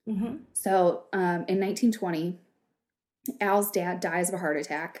 Mm-hmm. So in 1920, Al's dad dies of a heart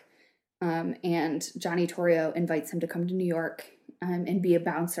attack, and Johnny Torrio invites him to come to New York and be a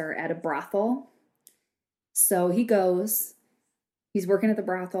bouncer at a brothel. So he goes. He's working at the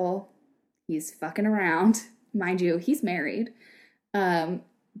brothel. He's fucking around. Mind you, he's married.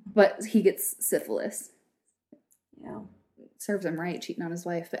 But he gets syphilis. Yeah. Serves him right, cheating on his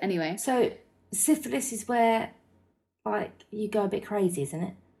wife. But anyway. So syphilis is where, like, you go a bit crazy, isn't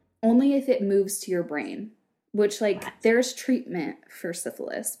it? Only if it moves to your brain. Which, like, Right. there's treatment for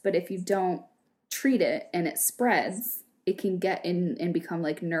syphilis. But if you don't treat it and it spreads, it can get in and become,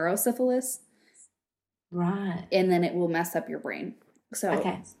 like, neurosyphilis. Right. And then it will mess up your brain. So,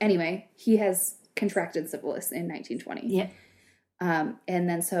 Okay. anyway, he has contracted syphilis in 1920. Yeah. And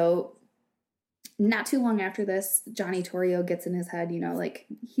then so not too long after this, Johnny Torrio gets in his head, you know, like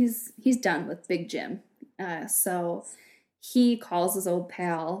he's done with Big Jim. So he calls his old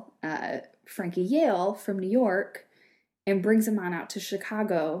pal, Frankie Yale from New York, and brings him on out to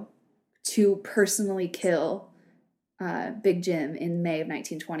Chicago to personally kill Big Jim in May of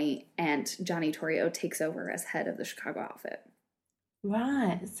 1920. And Johnny Torrio takes over as head of the Chicago outfit.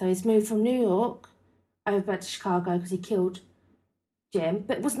 Right. So he's moved from New York over back to Chicago because he killed Jim.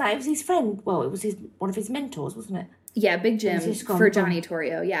 But wasn't that, it was his friend? Well, it was one of his mentors, wasn't it? Yeah, Big Jim He's just gone for wrong. Johnny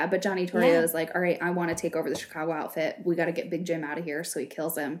Torrio. Yeah, but Johnny Torrio Yeah. is like, all right, I want to take over the Chicago outfit. We got to get Big Jim out of here. So he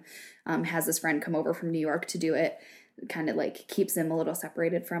kills him, has his friend come over from New York to do it, kind of like keeps him a little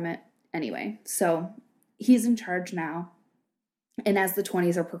separated from it. Anyway, so he's in charge now. And as the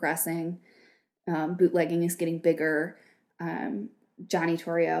 20s are progressing, bootlegging is getting bigger. Johnny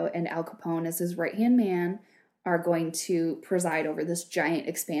Torrio and Al Capone, as his right-hand man, are going to preside over this giant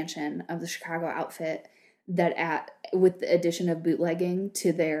expansion of the Chicago outfit that with the addition of bootlegging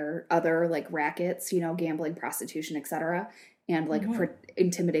to their other like rackets, you know, gambling, prostitution, etc., and like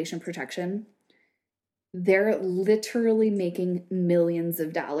intimidation, protection, they're literally making millions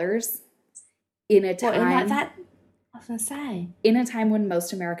of dollars in a time. What, in that I was going to say. In a time when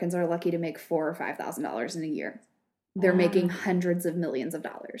most Americans are lucky to make $4,000 or $5,000 in a year. They're making hundreds of millions of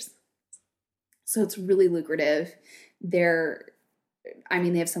dollars. So it's really lucrative. They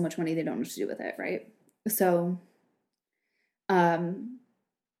have so much money, they don't know what to do with it, right? So the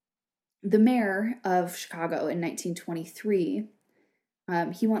mayor of Chicago in 1923,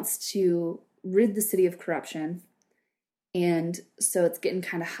 he wants to rid the city of corruption. And so it's getting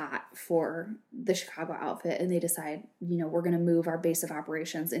kind of hot for the Chicago outfit. And they decide, you know, we're going to move our base of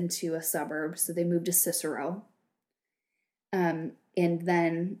operations into a suburb. So they moved to Cicero. And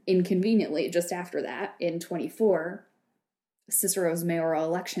then inconveniently, just after that, in 24, Cicero's mayoral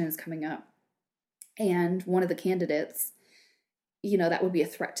election is coming up. And one of the candidates, you know, that would be a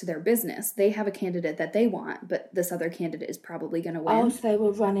threat to their business. They have a candidate that they want, but this other candidate is probably going to win. Oh, so they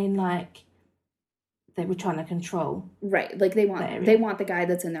were running like they were trying to control. Right. Like they want the guy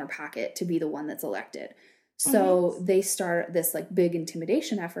that's in their pocket to be the one that's elected. So they start this like big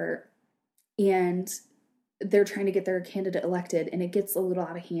intimidation effort, and they're trying to get their candidate elected, and it gets a little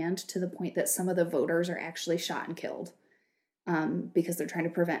out of hand to the point that some of the voters are actually shot and killed because they're trying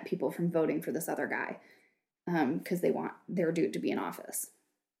to prevent people from voting for this other guy because they want their dude to be in office.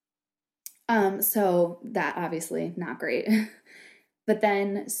 So that obviously not great. But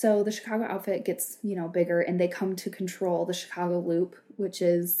then, so the Chicago outfit gets, you know, bigger, and they come to control the Chicago Loop, which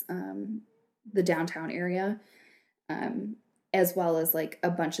is the downtown area, as well as like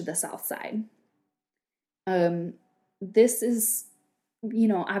a bunch of the South Side. This is, you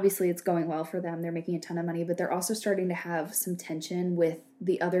know, obviously it's going well for them. They're making a ton of money, but they're also starting to have some tension with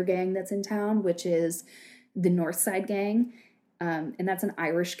the other gang that's in town, which is the North Side Gang. And that's an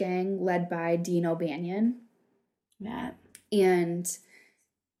Irish gang led by Dean O'Banion. Yeah. And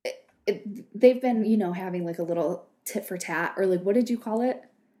they've been, you know, having like a little tit for tat, or like, what did you call it?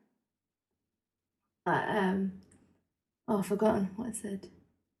 I've forgotten what I said.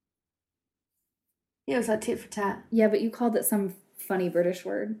 Yeah, it was like tit for tat. Yeah, but you called it some funny British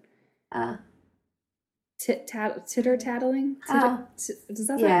word. titter-tattling? Oh. Does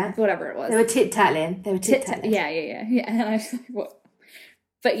that Yeah. whatever it was. They were tit-tattling. Yeah. And I was like, what?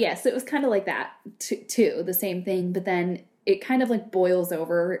 But yes, it was kind of like that too, the same thing. But then it kind of like boils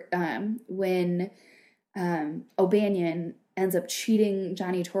over when O'Banion ends up cheating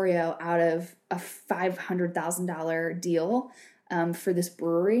Johnny Torrio out of a $500,000 deal for this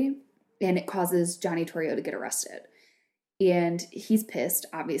brewery, and it causes Johnny Torrio to get arrested. And he's pissed,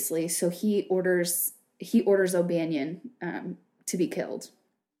 obviously, so he orders O'Banion to be killed.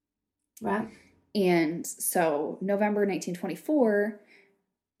 Right. And so November 1924,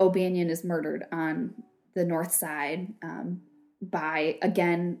 O'Banion is murdered on the north side by,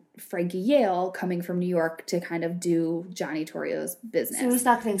 again, Frankie Yale coming from New York to kind of do Johnny Torrio's business. So he was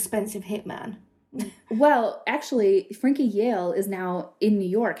like an expensive hitman. Well, actually, Frankie Yale is now in New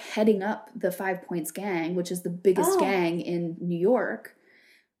York heading up the 5 Points Gang, which is the biggest gang in New York.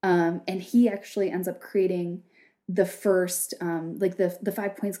 And he actually ends up creating the first, like the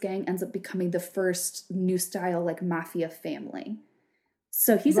 5 Points Gang ends up becoming the first new style, like mafia family.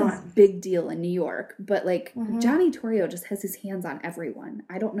 So he's a big deal in New York, but like Johnny Torrio just has his hands on everyone.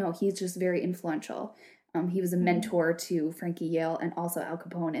 I don't know. He's just very influential. He was a mentor to Frankie Yale and also Al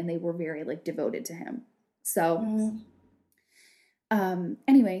Capone, and they were very like devoted to him. So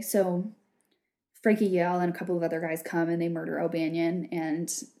anyway, so Frankie Yale and a couple of other guys come and they murder O'Banion, and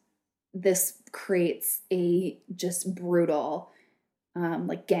this creates a just brutal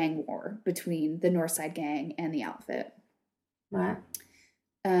like gang war between the Northside Gang and the Outfit. Right.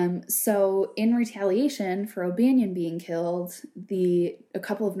 So in retaliation for O'Banion being killed, a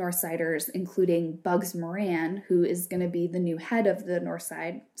couple of Northsiders, including Bugs Moran, who is going to be the new head of the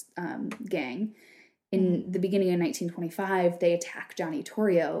Northside gang, in the beginning of 1925, they attack Johnny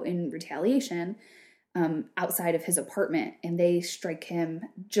Torrio in retaliation outside of his apartment, and they strike him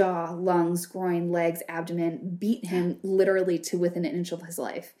jaw, lungs, groin, legs, abdomen, beat him literally to within an inch of his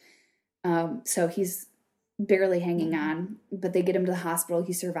life. So he's barely hanging on, but they get him to the hospital.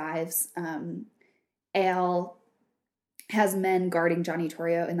 He survives. Al has men guarding Johnny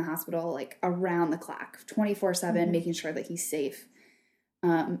Torrio in the hospital like around the clock, 24/7, making sure that he's safe.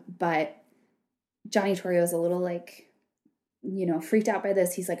 But Johnny Torrio is a little like, freaked out by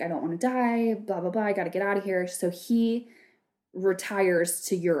this. He's like, I don't want to die, blah, blah, blah. I got to get out of here. So he retires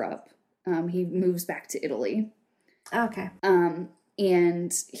to Europe. He moves back to Italy. Okay.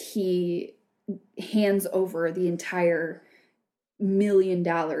 And he hands over the entire $1 million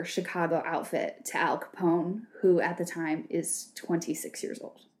Chicago outfit to Al Capone, who at the time is 26 years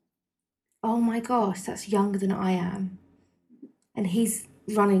old. Oh my gosh, that's younger than I am. And he's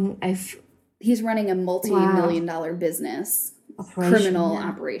running a multi-million-dollar business, criminal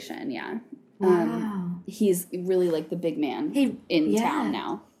operation, yeah. Wow. He's really like the big man in town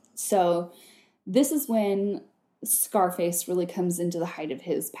now. So this is when Scarface really comes into the height of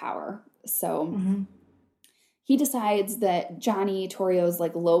his power. So he decides that Johnny Torrio's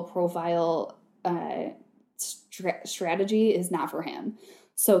like low profile strategy is not for him.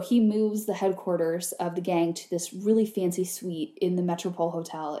 So he moves the headquarters of the gang to this really fancy suite in the Metropole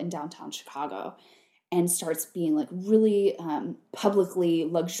Hotel in downtown Chicago, and starts being like really publicly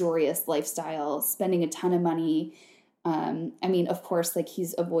luxurious lifestyle, spending a ton of money. I mean, of course, like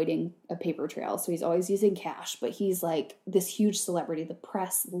he's avoiding a paper trail, so he's always using cash, but he's like this huge celebrity. The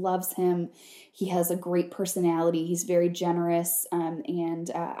press loves him. He has a great personality. He's very generous and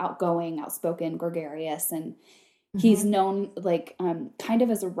outgoing, outspoken, gregarious, and he's known like kind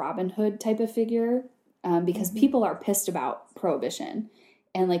of as a Robin Hood type of figure because people are pissed about Prohibition.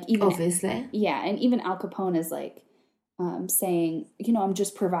 And like even obviously. Yeah, and even Al Capone is like saying, I'm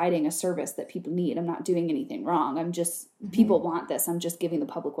just providing a service that people need. I'm not doing anything wrong. I'm just, people want this. I'm just giving the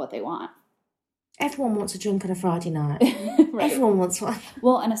public what they want. Everyone wants a drink on a Friday night. Right. Everyone wants one.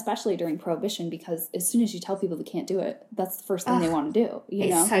 Well, and especially during Prohibition, because as soon as you tell people they can't do it, that's the first thing they want to do.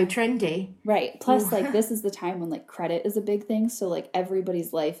 It's so trendy. Right. Plus, like, this is the time when, like, credit is a big thing. So, like,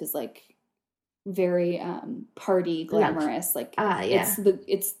 everybody's life is, like, very party glamorous. Like, it's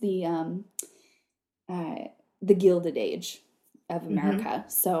the Gilded Age of America.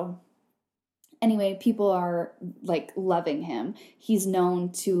 So anyway, people are like loving him. He's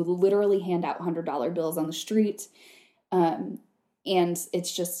known to literally hand out $100 bills on the street. And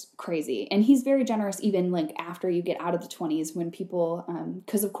it's just crazy. And he's very generous even like after you get out of the 20s when people,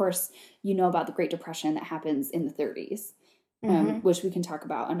 because of course, about the Great Depression that happens in the 30s, which we can talk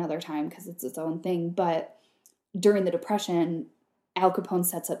about another time because it's its own thing. But during the Depression, Al Capone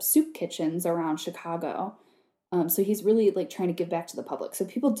sets up soup kitchens around Chicago. So he's really like trying to give back to the public. So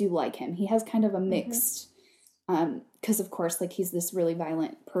people do like him. He has kind of a mixed, because of course, like he's this really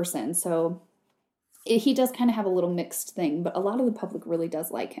violent person. So he does kind of have a little mixed thing, but a lot of the public really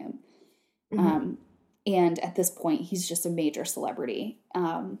does like him. Mm-hmm. And at this point, he's just a major celebrity.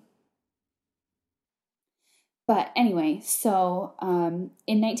 But anyway, so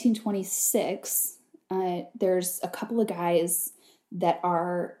in 1926, there's a couple of guys that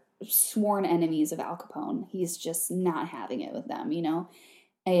are sworn enemies of Al Capone. He's just not having it with them, you know?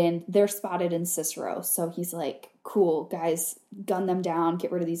 And they're spotted in Cicero. So he's like, cool, guys, gun them down,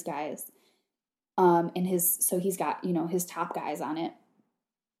 get rid of these guys. So he's got, you know, his top guys on it.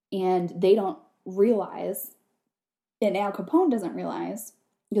 And they don't realize, and Al Capone doesn't realize,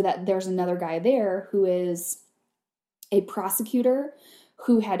 that there's another guy there who is a prosecutor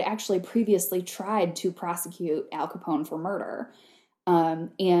who had actually previously tried to prosecute Al Capone for murder.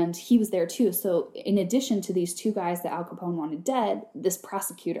 And he was there too. So in addition to these two guys that Al Capone wanted dead, this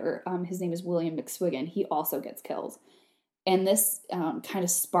prosecutor, his name is William McSwiggan, he also gets killed. And this kind of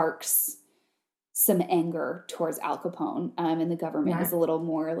sparks some anger towards Al Capone, and the government is a little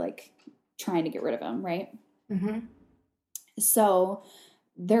more like trying to get rid of him, right? Mm-hmm. So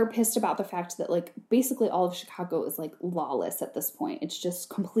they're pissed about the fact that like basically all of Chicago is like lawless at this point. It's just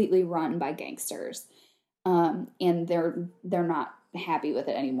completely run by gangsters, and they're not happy with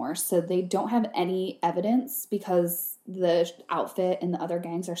it anymore. So they don't have any evidence because the outfit and the other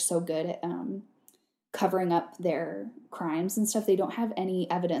gangs are so good at covering up their crimes and stuff. They don't have any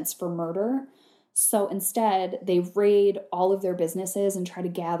evidence for murder. So instead, they raid all of their businesses and try to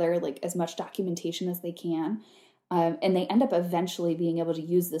gather like as much documentation as they can. And they end up eventually being able to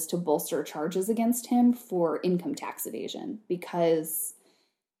use this to bolster charges against him for income tax evasion. Because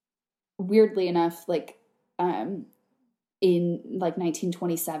weirdly enough, like in like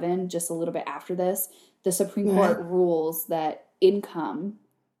 1927, just a little bit after this, the Supreme Court rules that income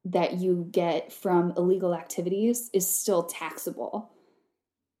that you get from illegal activities is still taxable.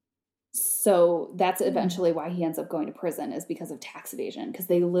 So that's eventually why he ends up going to prison, is because of tax evasion, because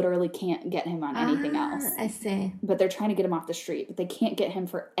they literally can't get him on anything else. I see. But they're trying to get him off the street, but they can't get him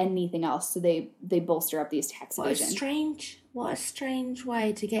for anything else, so they bolster up these tax evasion. What a strange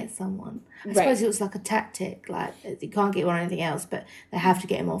way to get someone. I Right. suppose it was like a tactic, like you can't get him on anything else, but they have to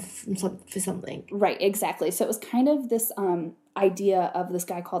get him off for something. Right, exactly. So it was kind of this idea of this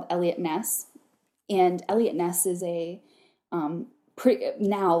guy called Elliot Ness, and Elliot Ness is a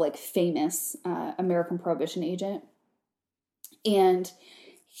now like famous American Prohibition agent, and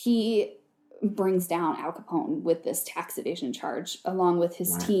he brings down Al Capone with this tax evasion charge along with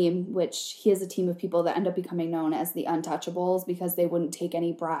his team, which he has a team of people that end up becoming known as the Untouchables because they wouldn't take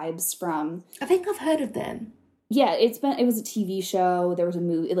any bribes from. I think I've heard of them. Yeah, it was a TV show. There was a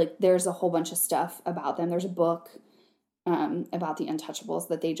movie. Like there's a whole bunch of stuff about them. There's a book about the Untouchables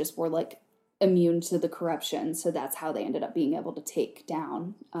that they just were like immune to the corruption, so that's how they ended up being able to take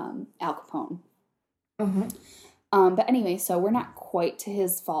down Al Capone. Mm-hmm. But anyway, so we're not quite to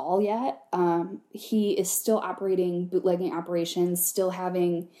his fall yet. He is still operating bootlegging operations, still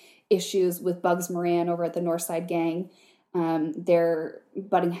having issues with Bugs Moran over at the Northside Gang. They're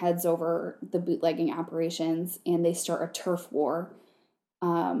butting heads over the bootlegging operations, and they start a turf war,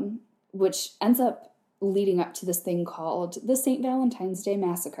 which ends up leading up to this thing called the St. Valentine's Day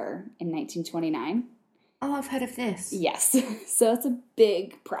Massacre in 1929. Oh, I've heard of this. Yes. So it's a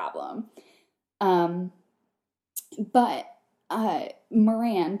big problem. But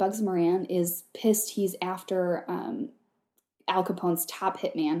Bugs Moran is pissed. He's after Al Capone's top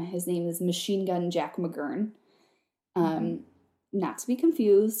hitman. His name is Machine Gun Jack McGurn. Not to be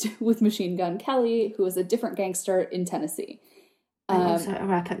confused with Machine Gun Kelly, who is a different gangster in Tennessee. And also a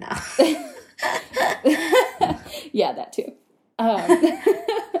rapper now. Yeah, that too.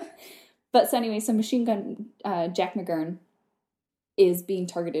 But so anyway, so Machine Gun Jack McGurn is being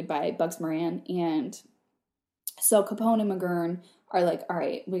targeted by Bugs Moran, and so Capone and McGurn are like, all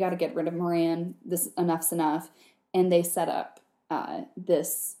right, we got to get rid of Moran. Enough's enough. And they set up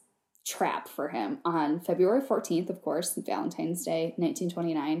this trap for him on February 14th, of course, Valentine's Day,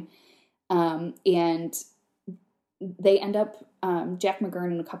 1929. And they end up, Jack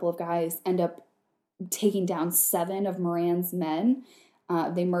McGurn and a couple of guys end up taking down 7 of Moran's men.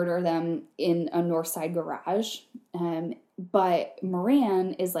 They murder them in a Northside garage. But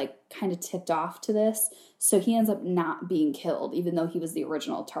Moran is like kind of tipped off to this, so he ends up not being killed, even though he was the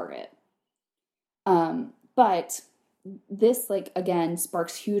original target. But this, like, again,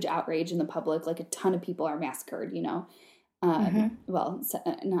 sparks huge outrage in the public. Like, a ton of people are massacred, you know. Well,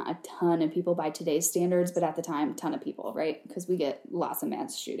 not a ton of people by today's standards, but at the time, a ton of people, right? Because we get lots of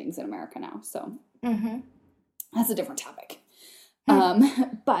mass shootings in America now, so that's a different topic.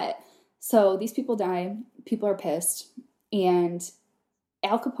 But so these people die, people are pissed, and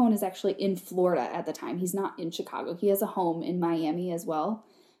Al Capone is actually in Florida at the time. He's not in Chicago. He has a home in Miami as well.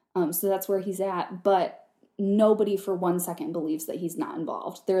 So that's where he's at. But nobody for 1 second believes that he's not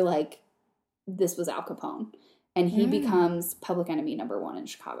involved. They're like, this was Al Capone. And he becomes public enemy number 1 in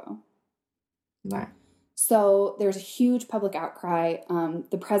Chicago. Right. So there's a huge public outcry.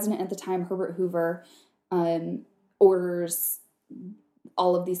 The president at the time, Herbert Hoover, orders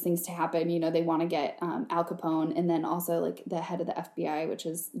all of these things to happen. You know, they want to get Al Capone, and then also like the head of the FBI, which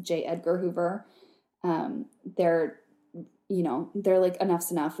is J. Edgar Hoover. They're like,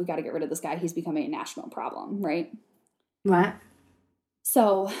 enough's enough. We got to get rid of this guy. He's becoming a national problem, right? Right.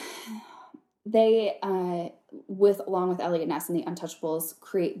 So they, along with Eliot Ness and the Untouchables,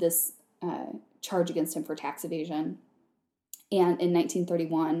 create this charge against him for tax evasion. And in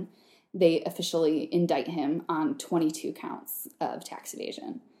 1931, they officially indict him on 22 counts of tax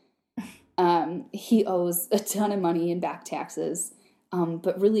evasion. He owes a ton of money in back taxes.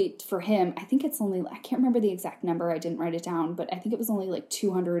 But really, for him, I think it's only, I can't remember the exact number, I didn't write it down, but I think it was only like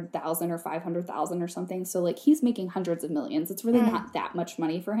 200,000 or 500,000 or something. So like, he's making hundreds of millions. It's really not that much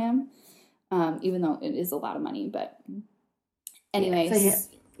money for him, even though it is a lot of money. But anyway,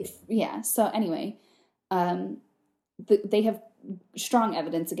 so anyway, they have strong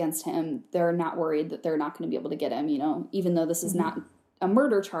evidence against him. They're not worried that they're not going to be able to get him, you know, even though this is not a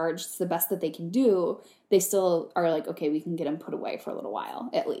murder charge, it's the best that they can do. They still are like, okay, we can get him put away for a little while,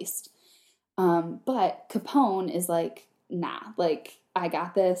 at least. But Capone is like, nah, like, I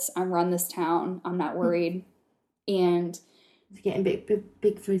got this. I'm run this town. I'm not worried. And he's getting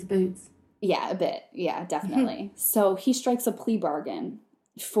big for his boots. Yeah, a bit. Yeah, definitely. So he strikes a plea bargain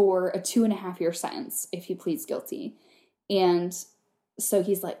for a 2.5-year sentence if he pleads guilty. And so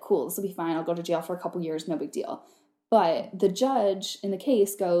he's like, cool, this will be fine. I'll go to jail for a couple years. No big deal. But the judge in the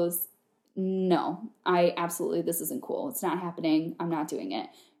case goes, no, this isn't cool. It's not happening. I'm not doing it.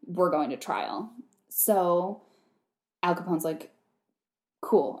 We're going to trial. So Al Capone's like,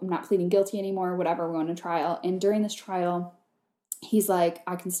 cool, I'm not pleading guilty anymore, whatever, we're going to trial. And during this trial, he's like,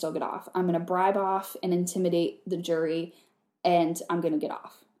 I can still get off. I'm going to bribe off and intimidate the jury, and I'm going to get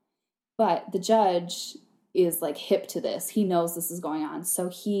off. But the judge is like hip to this. He knows this is going on. So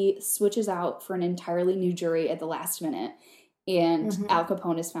he switches out for an entirely new jury at the last minute. And Al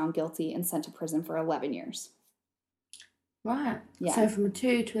Capone is found guilty and sent to prison for 11 years. Right. Yeah. So from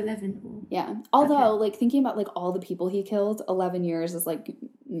 2 to 11. Yeah. Although, like, thinking about, like, all the people he killed, 11 years is, like,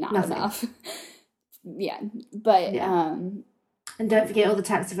 not enough. Yeah. But, And don't forget all the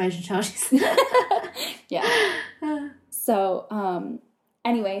tax evasion charges. Yeah. So,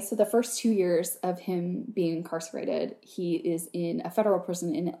 anyway, so the first 2 years of him being incarcerated, he is in a federal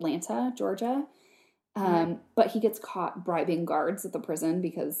prison in Atlanta, Georgia. But he gets caught bribing guards at the prison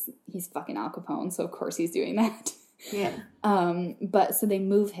because he's fucking Al Capone, so of course he's doing that. Yeah. But so they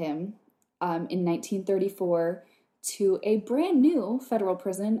move him in 1934 to a brand new federal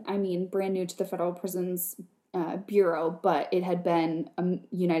prison. I mean, brand new to the Federal Prisons Bureau, but it had been a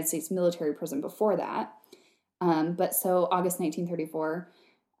United States military prison before that. But so August 1934,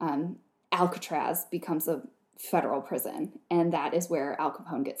 Alcatraz becomes a federal prison, and that is where Al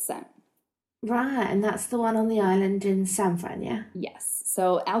Capone gets sent. Right, and that's the one on the island in San Fran, yeah? Yes.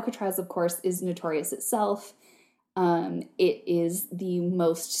 So Alcatraz, of course, is notorious itself. It is the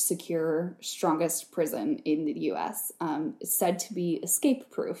most secure, strongest prison in the U.S. It's said to be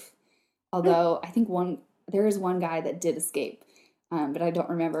escape-proof, although I think there is one guy that did escape, but I don't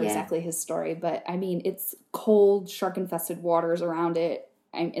remember exactly his story. But, I mean, it's cold, shark-infested waters around it.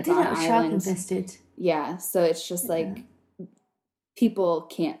 It's on an island. Shark-infested. Yeah, so it's just like people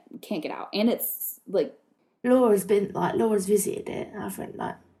can't get out. And it's like... Laura's visited it, I think,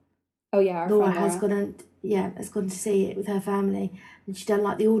 like... Oh, yeah, Laura has gone to see it with her family, and she done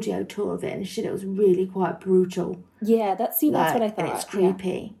like the audio tour of it, and she said it was really quite brutal. Yeah, that's what I thought. And it's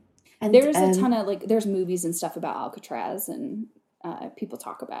creepy. Yeah. And there's a ton of there's movies and stuff about Alcatraz, and people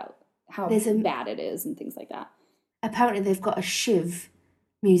talk about how bad it is and things like that. Apparently, they've got a shiv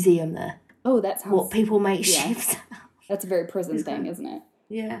museum there. Oh, that sounds... What people make shivs. That's a very prison thing, isn't it?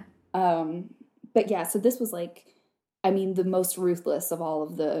 Yeah. But yeah, so this was the most ruthless of all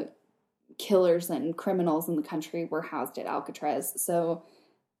of the killers and criminals in the country were housed at Alcatraz. So,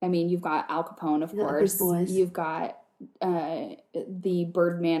 I mean, you've got Al Capone, of course. You've got the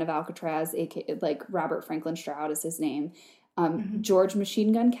Birdman of Alcatraz, aka Robert Franklin Stroud is his name. George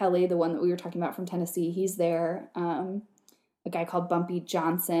Machine Gun Kelly, the one that we were talking about from Tennessee, he's there. A guy called Bumpy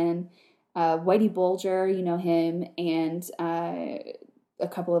Johnson, Whitey Bulger, you know him, and a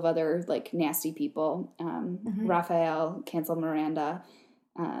couple of other nasty people. Raphael Cancel Miranda.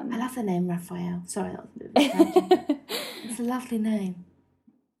 I love the name Raphael. Sorry, that was a bit of a tangent. It's a lovely name.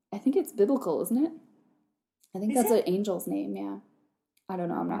 I think it's biblical, isn't it? I think Is that's it? an angel's name, yeah. I don't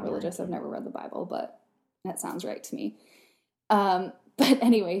know, I'm not No religious. idea. I've never read the Bible, but that sounds right to me. But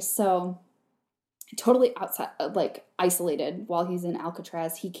anyway, so totally outside, like isolated while he's in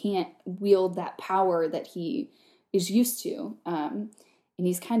Alcatraz. He can't wield that power that he is used to. And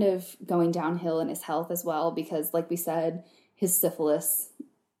he's kind of going downhill in his health as well because, like we said, his syphilis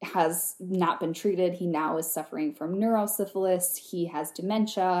has not been treated. He now is suffering from neurosyphilis. He has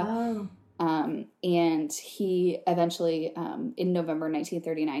dementia. Oh. And he eventually, in November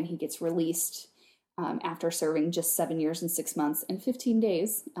 1939, he gets released after serving just 7 years and 6 months and 15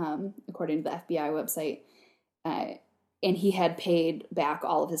 days, according to the FBI website. And he had paid back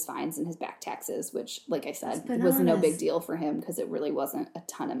all of his fines and his back taxes, which, like I said, was no big deal for him because it really wasn't a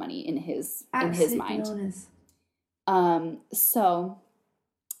ton of money in his mind. Bananas. So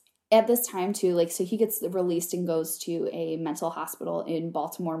at this time too, like, so he gets released and goes to a mental hospital in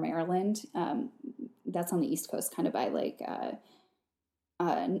Baltimore, Maryland. That's on the East Coast, kind of by like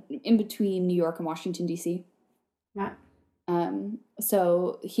in between New York and Washington, D.C. Right.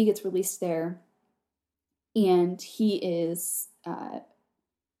 So he gets released there, and he is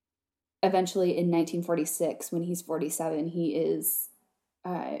eventually in 1946, when he's 47, he is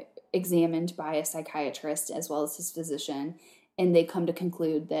examined by a psychiatrist as well as his physician, and they come to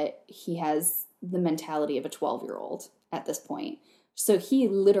conclude that he has the mentality of a 12-year-old at this point. So he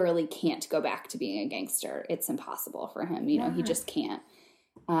literally can't go back to being a gangster. It's impossible for him. You know, he just can't.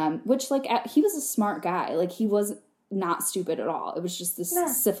 Which, like, he was a smart guy. Like, he was not stupid at all. It was just this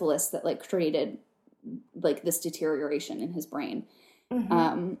syphilis that, like, created, like, this deterioration in his brain.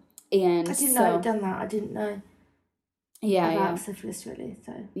 Mm-hmm. And I didn't know he'd done that. I didn't know about syphilis, really.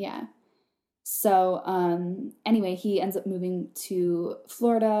 So yeah. So anyway, he ends up moving to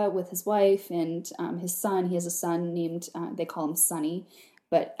Florida with his wife and his son. He has a son named, they call him Sonny,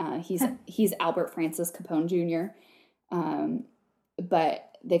 but he's Albert Francis Capone Jr.,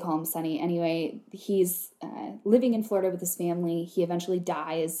 but they call him Sonny. Anyway, he's living in Florida with his family. He eventually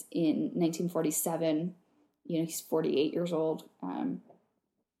dies in 1947. You know, he's 48 years old.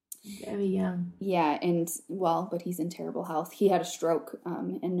 Very young. Yeah, but he's in terrible health. He had a stroke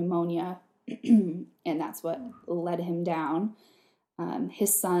and pneumonia, and that's what led him down.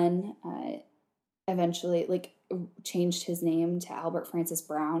 His son eventually, like, changed his name to Albert Francis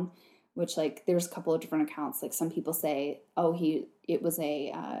Brown, which, like, there's a couple of different accounts. Like, some people say, it was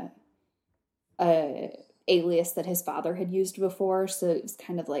a alias that his father had used before, so it was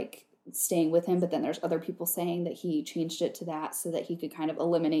kind of like staying with him. But then there's other people saying that he changed it to that so that he could kind of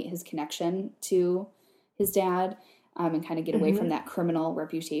eliminate his connection to his dad, and kind of get away from that criminal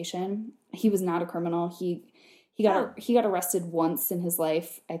reputation. He was not a criminal. He got arrested once in his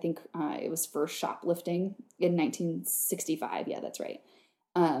life. I think it was for shoplifting in 1965. Yeah, that's right.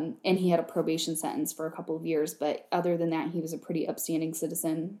 And he had a probation sentence for a couple of years, but other than that, he was a pretty upstanding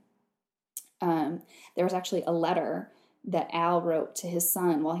citizen. There was actually a letter that Al wrote to his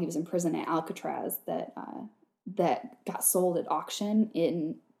son while he was in prison at Alcatraz that got sold at auction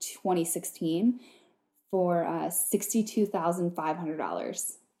in 2016 for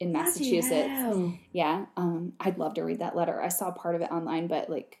 $62,500 in Massachusetts. Yeah, I'd love to read that letter. I saw part of it online, but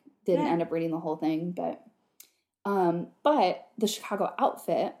like didn't end up reading the whole thing. But the Chicago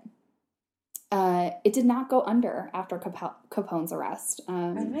outfit, it did not go under after Capone's arrest.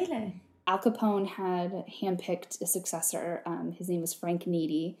 Oh, really? Al Capone had handpicked a successor. His name was Frank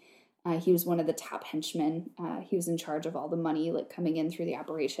Needy. He was one of the top henchmen. He was in charge of all the money, like, coming in through the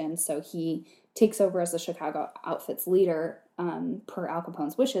operation. So he takes over as the Chicago outfit's leader, per Al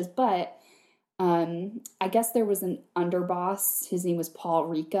Capone's wishes. But I guess there was an underboss. His name was Paul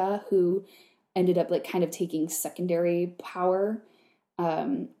Ricca, who ended up, like, kind of taking secondary power.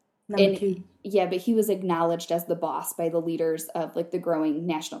 Number two. Yeah, but he was acknowledged as the boss by the leaders of, like, the growing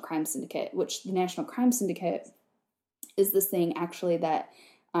National Crime Syndicate, which the National Crime Syndicate is this thing actually that,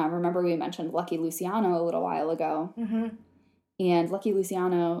 remember we mentioned Lucky Luciano a little while ago. Mm-hmm. And Lucky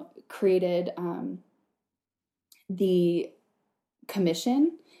Luciano created the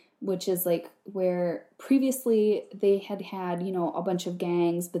commission, which is, like, where previously they had, you know, a bunch of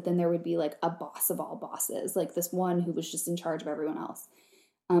gangs, but then there would be, like, a boss of all bosses, like this one who was just in charge of everyone else.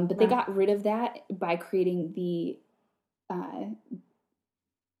 But they got rid of that by creating the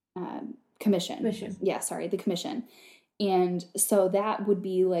commission. Yeah, sorry, the commission. And so that would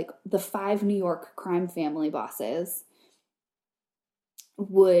be, like, the 5 New York crime family bosses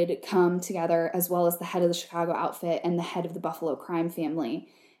would come together, as well as the head of the Chicago outfit and the head of the Buffalo crime family.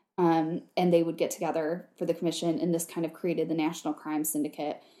 And they would get together for the commission, and this kind of created the National Crime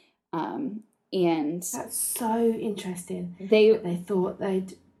Syndicate. And that's so interesting. They thought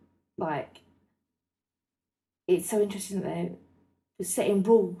they'd like, it's so interesting that they're setting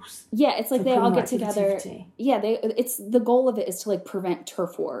rules. Yeah, it's like for they all criminal get together. activity. Yeah, it's the goal of it is to like prevent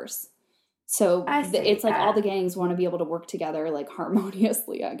turf wars. So I see, it's like all yeah. the gangs want to be able to work together like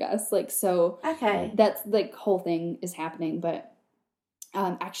harmoniously, I guess. Like, so Okay. that's like whole thing is happening. But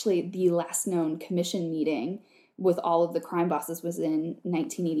actually, the last known commission meeting with all of the crime bosses was in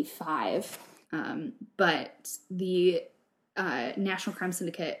 1985. But the National Crime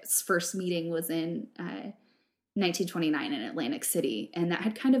Syndicate's first meeting was in 1929 in Atlantic City, and that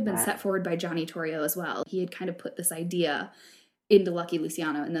had kind of been set forward by Johnny Torrio as well. He had kind of put this idea into Lucky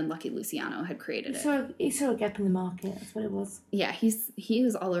Luciano, and then Lucky Luciano had created it. He saw a gap in the market. That's what it was. Yeah, he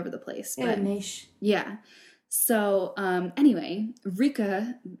was all over the place. Yeah, But niche. yeah. So anyway,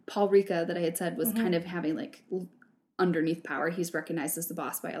 Paul Ricca, that I had said was kind of having like underneath power. He's recognized as the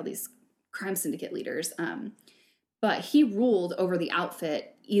boss by all these crime syndicate leaders. But he ruled over the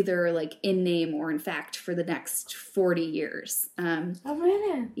outfit either like in name or in fact for the next 40 years. Oh,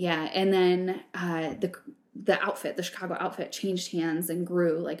 really? Yeah, and then the Chicago outfit changed hands and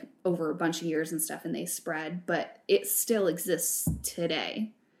grew like over a bunch of years and stuff, and they spread, but it still exists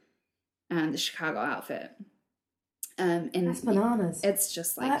today. The Chicago outfit. And That's bananas. it's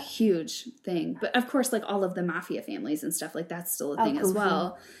just like a huge thing. But of course, like all of the mafia families and stuff, like that's still a thing as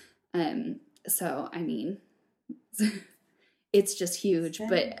well. So I mean, it's just huge.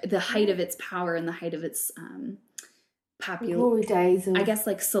 But the height of its power and the height of its glory days of, I guess,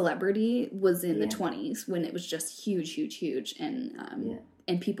 like celebrity was in the 20s when it was just huge,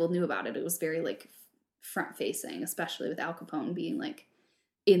 and people knew about it. It was very like front facing, especially with Al Capone being like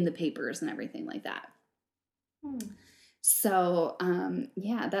in the papers and everything like that. So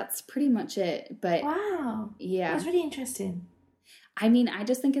yeah, that's pretty much it. But wow, yeah, that's really interesting. I mean, I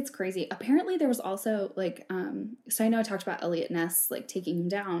just think it's crazy. Apparently there was also like so I know I talked about Elliot Ness like taking him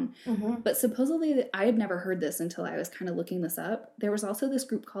down, but supposedly I had never heard this until I was kind of looking this up. There was also this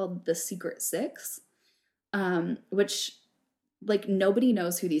group called the Secret Six, which like nobody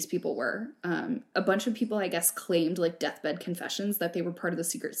knows who these people were. A bunch of people, I guess, claimed like deathbed confessions that they were part of the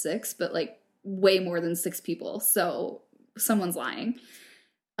Secret Six, but like way more than 6 people. So someone's lying.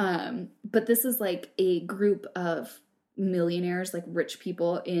 But this is like a group of millionaires, like rich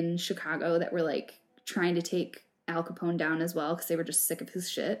people in Chicago that were like trying to take Al Capone down as well because they were just sick of his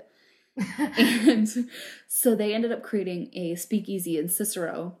shit. And so they ended up creating a speakeasy in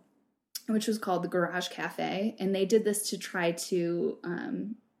Cicero, which was called the Garage Cafe, and they did this to try to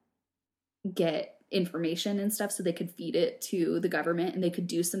get information and stuff so they could feed it to the government, and they could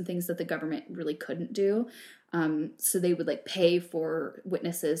do some things that the government really couldn't do. So they would like pay for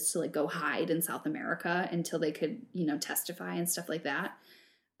witnesses to like go hide in South America until they could, you know, testify and stuff like that.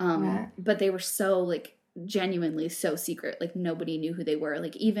 But they were so like genuinely so secret, like nobody knew who they were.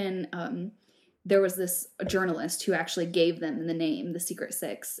 Like even there was this journalist who actually gave them the name, the Secret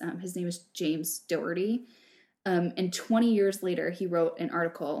Six. His name is James Doherty. And 20 years later, he wrote an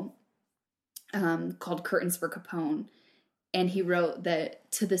article called Curtains for Capone. And he wrote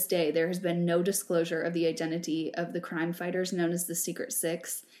that to this day, there has been no disclosure of the identity of the crime fighters known as the Secret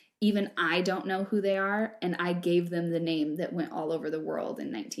Six. Even I don't know who they are, and I gave them the name that went all over the world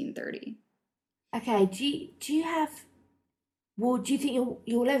in 1930. Okay, do you have... Well, do you think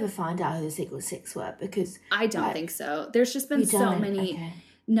you'll ever find out who the Secret Six were? Because I don't think so. There's just been so many... Okay.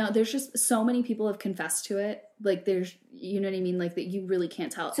 No, there's just so many people have confessed to it. Like, there's... You know what I mean? Like, that you really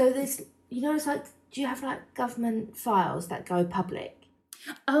can't tell. So there's... You know, it's like... Do you have, like, government files that go public?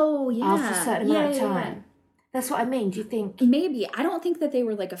 Oh, yeah. After a certain amount of time. Yeah. That's what I mean. Do you think... Maybe. I don't think that they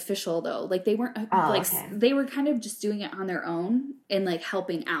were, like, official, though. Like, they weren't... They were kind of just doing it on their own and, like,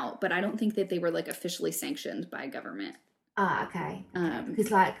 helping out. But I don't think that they were, like, officially sanctioned by government. Okay.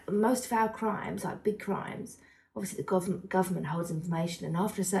 Because, like, most of our crimes, like, big crimes, obviously the government holds information. And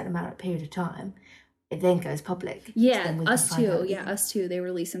after a certain period of time... It then goes public. Yeah, us too. Yeah, us too. They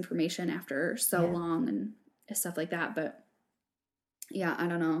release information after so long and stuff like that. But yeah, I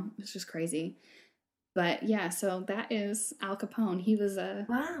don't know. It's just crazy. But yeah, so that is Al Capone. He was a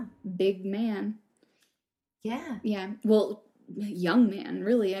big man. Yeah. Yeah. Well, young man,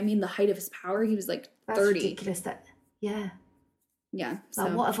 really. I mean, the height of his power, he was like 30. That's ridiculous. Yeah. So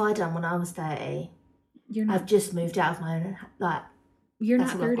like, what have I done when I was 30? I've just moved out of my own, like... You're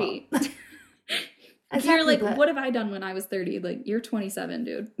not 30. Exactly, you're like, what have I done when I was 30? Like, you're 27,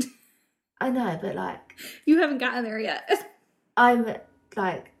 dude. I know, but like... You haven't gotten there yet. I'm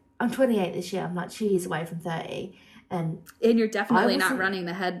 28 this year. I'm like 2 years away from 30. And you're definitely not running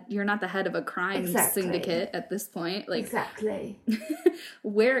the head... You're not the head of a crime syndicate at this point. Like, exactly.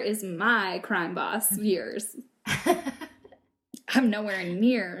 Where is my crime boss years? I'm nowhere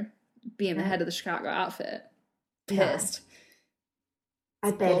near being the Yeah. head of the Chicago outfit. No. Pissed. I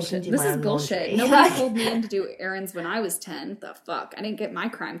barely Bullshit. can do This my is own bullshit. laundry. Nobody told me in to do errands when I was 10. The fuck? I didn't get my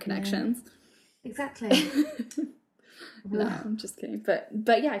crime connections. Exactly. No, I'm just kidding. But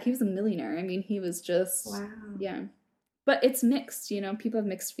yeah, he was a millionaire. I mean, he was just Wow. yeah. But it's mixed, you know, people have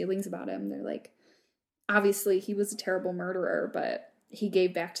mixed feelings about him. They're like, obviously he was a terrible murderer, but he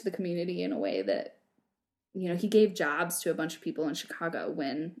gave back to the community in a way that, you know, he gave jobs to a bunch of people in Chicago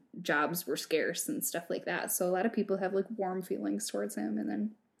when jobs were scarce and stuff like that. So a lot of people have like warm feelings towards him. And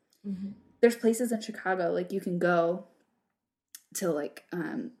then there's places in Chicago, like you can go to like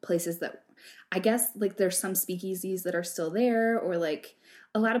places that I guess like there's some speakeasies that are still there, or like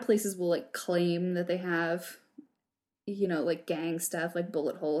a lot of places will like claim that they have, you know, like gang stuff, like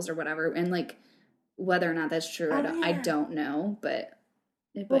bullet holes or whatever. And like whether or not that's true, I don't know. But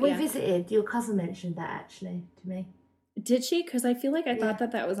Well, we yeah. visited. Your cousin mentioned that actually to me. Did she? Because I feel like I thought Yeah.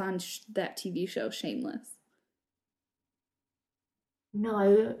 that was on that TV show Shameless.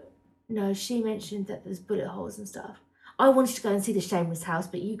 No, she mentioned that there's bullet holes and stuff. I wanted to go and see the Shameless house,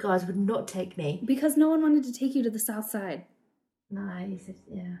 but you guys would not take me. Because no one wanted to take you to the South Side. No, he said,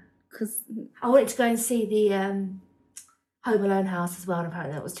 yeah. Because I wanted to go and see the Home Alone house as well, and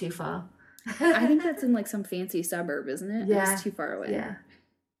apparently that was too far. I think that's in like some fancy suburb, isn't it? Yeah. It's too far away. Yeah.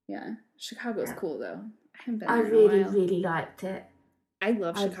 Yeah. Chicago's Yeah. cool though. I haven't been I there in a really, while. really liked it. I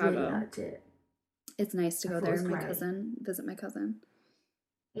love Chicago. I really liked it. It's nice to I go thought it there was and great. visit my cousin.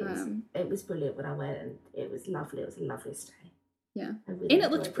 It was brilliant when I went, and it was lovely. It was a lovely stay. Yeah. I really And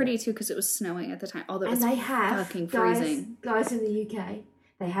it looked enjoyed pretty too because it was snowing at the time. Although it And was they have fucking freezing. guys in the UK.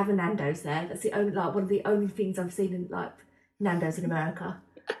 They have a Nando's there. That's the only one of the only things I've seen in like Nando's in America.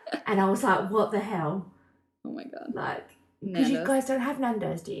 And I was like, what the hell? Oh my god. Like, because you Nando's. guys don't have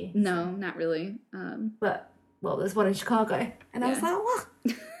Nando's, do you? No, not really. But well, there's one in Chicago, and I was Yeah. like, what?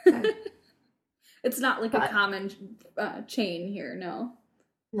 So, It's not like a But- common chain here, no.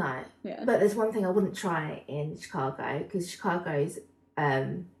 no, Yeah. but there's one thing I wouldn't try in Chicago, because Chicago's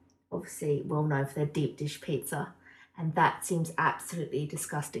obviously well known for their deep dish pizza, and that seems absolutely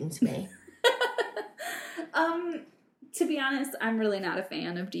disgusting to me. To be honest, I'm really not a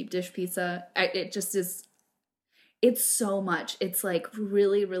fan of deep dish pizza. It just is. It's so much. It's like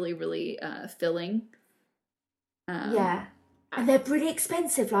really, really, really filling. Yeah, and they're pretty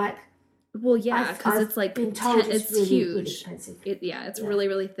expensive. Like, Well, yeah, I've because it's like been told it's really, huge. really expensive. It's Yeah. really,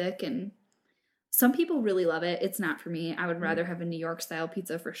 really thick, and some people really love it. It's not for me. I would Mm. rather have a New York style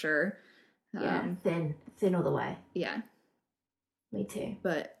pizza for sure. Yeah, thin all the way. Yeah, Me too.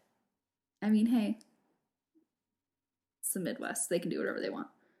 but I mean, hey, it's the Midwest. They can do whatever they want.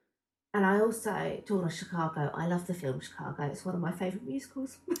 And I also, talking of Chicago, I love the film Chicago. It's one of my favourite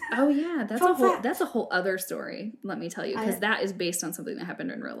musicals. Oh yeah, that's Fun a whole fact. that's a whole other story. Let me tell you, because that is based on something that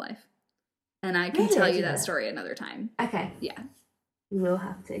happened in real life, and I can Really? tell I you didn't that know that. story another time. Okay, Yeah, you will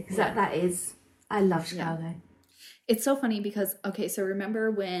have to, because Yeah. that is, I love Yeah. Chicago. it's so funny because okay, so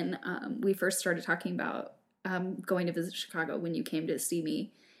remember when we first started talking about going to visit Chicago when you came to see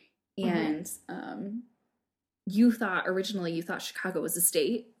me, and you thought originally Chicago was a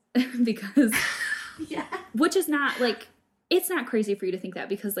state because. Yeah. Which is not like, it's not crazy for you to think that,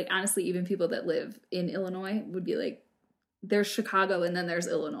 because like honestly, even people that live in Illinois would be like, there's Chicago and then there's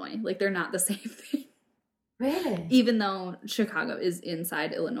Illinois. Like they're not the same thing. Really? Even though Chicago is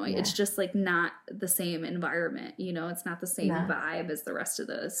inside Illinois, Yeah. it's just like not the same environment. You know, it's not the same No. vibe as the rest of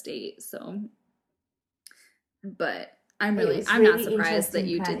the state. So, but I'm It was I'm not really surprised that interesting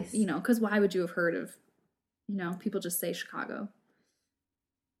you place. did, you know, because why would you have heard of, you know, people just say Chicago.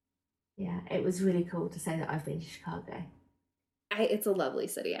 Yeah, it was really cool to say that I've been to Chicago. It's a lovely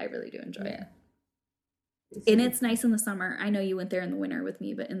city. I really do enjoy it. And really it's nice in the summer. I know you went there in the winter with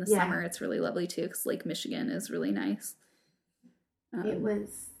me, but in the Yeah. summer it's really lovely too, because Lake Michigan is really nice. It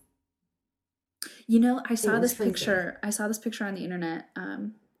was. You know, I saw was this freezing. picture. I saw this picture on the internet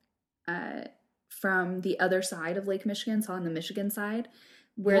from the other side of Lake Michigan, so on the Michigan side,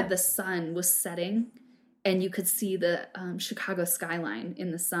 where Yeah. the sun was setting, and you could see the Chicago skyline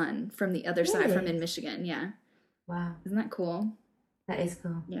in the sun from the other side, from Really? in Michigan. Yeah, Wow, isn't that cool? that is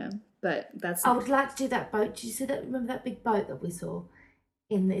cool. Yeah, but that's I would like to do that boat. Did you see that? Remember that big boat that we saw?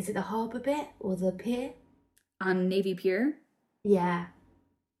 Is it the harbour bit or the pier? on Navy Pier. Yeah.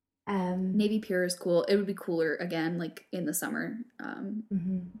 Navy Pier is cool. It would be cooler again, like in the summer,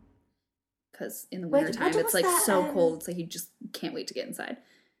 mhm. because in the Wait, wintertime what it's was like that, so cold. It's like you just can't wait to get inside.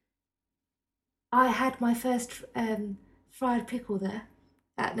 I had my first fried pickle there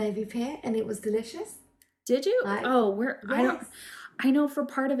at Navy Pier, and it was delicious. Did you? Like, Oh, where I don't. Yes. I know for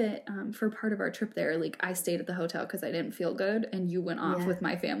part of it, for part of our trip there, like I stayed at the hotel because I didn't feel good, and you went off with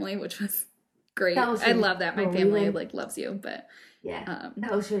my family, which was great. That was I really love that. My cool. family like loves you, but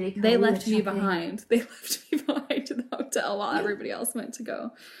that was really cool. they left me behind. They left me behind to the hotel while everybody else went to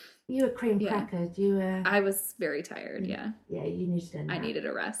go. You were cream crackered. You were. I was very tired. Yeah. Yeah, you needed a nap. I needed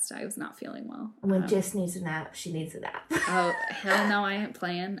a rest. I was not feeling well. And when Jess needs a nap, she needs a nap. Oh hell no! I ain't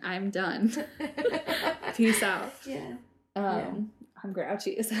playing. I'm done. Peace out. Yeah. I'm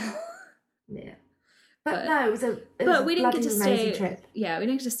grouchy as hell. Yeah. But no, it was a we didn't get to stay. Trip. Yeah, we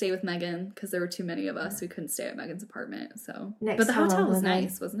didn't get to stay with Megan because there were too many of us who couldn't stay at Megan's apartment. So, Next but the time hotel was I'm gonna-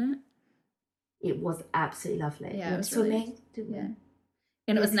 nice, wasn't it? It was absolutely lovely. Yeah, We it was went really swimming, didn't we? Yeah,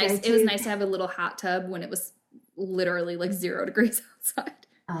 and it was Let's nice. go It was to- nice to have a little hot tub when it was literally like 0 degrees outside.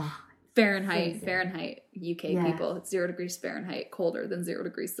 Oh, Fahrenheit, freezing. UK Yeah. people. It's 0 degrees Fahrenheit, colder than 0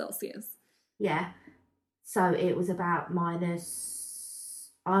 degrees Celsius. yeah. So it was about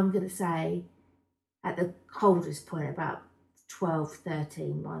minus, I'm going to say, at the coldest point, about 12,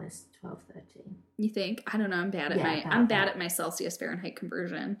 13, minus 12, 13. You think? I don't know. I'm bad at Yeah, I'm about bad that. at my Celsius Fahrenheit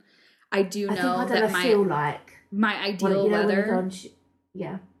conversion. I do I know think I that don't feel like. my Well, ideal you know, when weather. you're on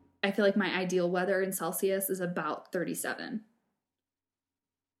yeah. I feel like my ideal weather in Celsius is about 37.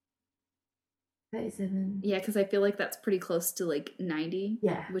 37. Yeah, because I feel like that's pretty close to like 90.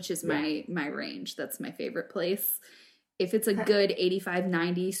 Yeah. Which is my range. That's my favorite place. If it's a good 85,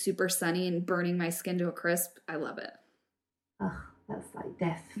 90, super sunny and burning my skin to a crisp, I love it. Oh, that's like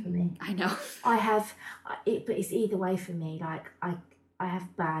death for me. I know. I have it, but it's either way for me. Like I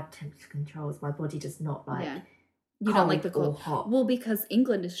have bad temperature controls. My body does not like. Yeah. You don't like the cold or cold. hot. Well, because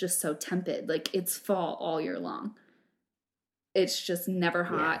England is just so tepid. Like it's fall all year long. It's just never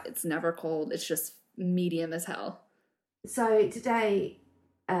hot. It's never cold. It's just medium as hell. So today,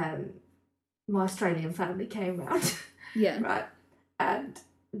 my Australian family came round. Yeah. Right. And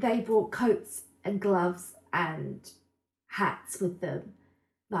they brought coats and gloves and hats with them.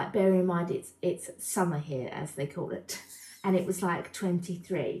 Like, bear in mind, it's summer here, as they call it. And it was like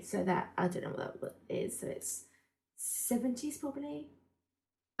 23. So that, I don't know what that is. So it's 70s probably.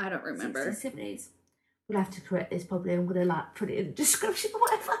 I don't remember. 60s, 70s. We'll have to correct this probably. I'm going to like put it in the description or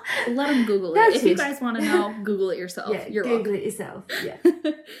whatever. Let them Google it. If you Noted. guys want to know, Google it yourself. Yeah, You're Google welcome. it yourself. Yeah.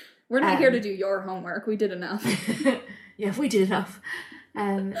 We're not here to do your homework. We did enough. Yeah, we did enough.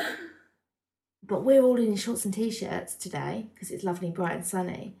 But we're all in shorts and t-shirts today because it's lovely, bright and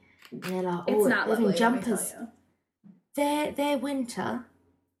sunny. And they're like, It's not they're in lovely, jumpers. let me tell Their winter,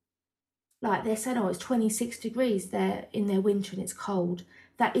 like they're saying, it's 26 degrees there in their winter and it's cold.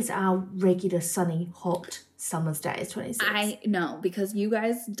 That is our regular sunny, hot summer's day. It's 26. I know, because you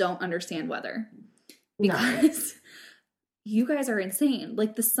guys don't understand weather. No. Because you guys are insane.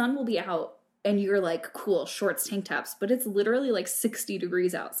 Like, the sun will be out and you're like, cool, shorts, tank tops, but it's literally like 60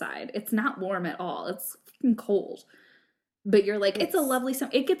 degrees outside. It's not warm at all. It's fucking cold. But you're like, it's a lovely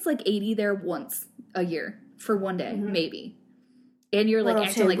summer. It gets like 80 there once a year for one day, maybe. And you're like, Well,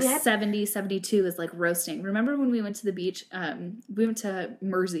 acting so like we had- 70, 72 is like roasting. Remember when we went to the beach? We went to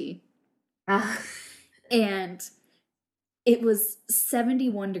Mersey. And it was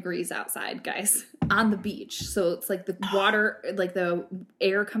 71 degrees outside, guys, on the beach. So it's like the water, like the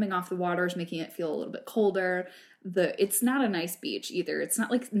air coming off the water is making it feel a little bit colder. It's not a nice beach either. It's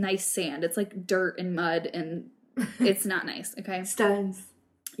not like nice sand. It's like dirt and mud, and it's not nice, okay? Stones.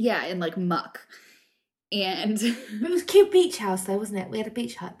 Yeah, and like muck. And It was a cute beach house though, wasn't it? We had a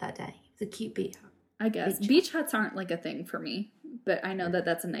beach hut that day. It was a cute beach hut. I guess beach huts aren't like a thing for me, but I know that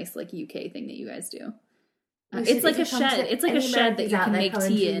that's a nice like UK thing that you guys do. It's like a shed. It's like a shed that you can make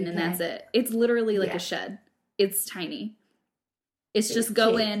tea in, and that's it. It's literally like a shed. It's tiny. It's just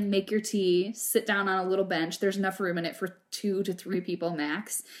go in, make your tea, sit down on a little bench. There's enough room in it for 2 to 3 people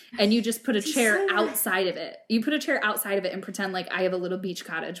max. And you just put a chair outside of it. You put a chair outside of it and pretend like I have a little beach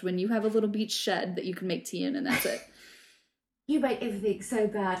cottage when you have a little beach shed that you can make tea in, and that's it. You make everything so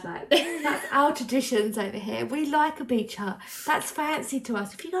bad, like, that's our traditions over here. We like a beach hut. That's fancy to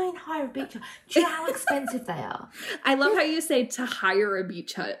us. If you go and hire a beach hut, do you know how expensive they are? I love how you say to hire a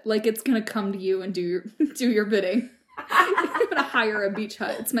beach hut. Like it's going to come to you and do your bidding. I'm going to hire a beach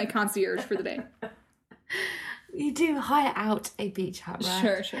hut. It's my concierge for the day. You do hire out a beach hut,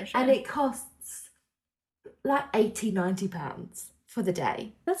 right? Sure. And it costs like £80-90 for the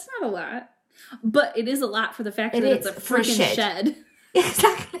day. That's not a lot. But it is a lot for the fact It that it's is, a for a freaking shed.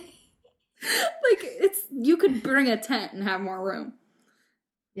 Exactly. Like you could bring a tent and have more room.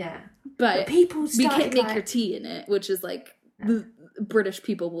 Yeah. But people you started, can't make like- your tea in it, which is like the British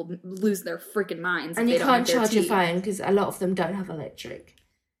people will lose their freaking minds. And if you they don't can't have their charge your tea. phone because a lot of them don't have electric.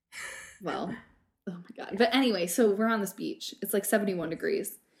 Well, Oh my God. But anyway, so we're on this beach. It's like 71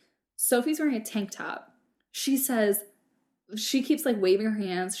 degrees. Sophie's wearing a tank top. She says, she keeps like waving her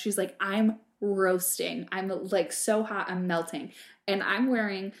hands. She's like, I'm roasting. I'm like so hot. I'm melting. And I'm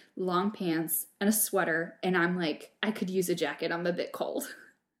wearing long pants and a sweater. And I'm like, I could use a jacket. I'm a bit cold.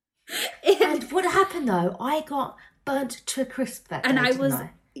 And what happened though? I got burnt to a crisp that day. And I was, didn't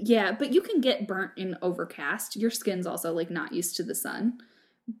I? yeah, but you can get burnt in overcast. Your skin's also like not used to the sun.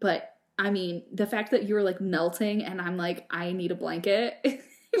 But I mean, the fact that you were like melting and I'm like, I need a blanket.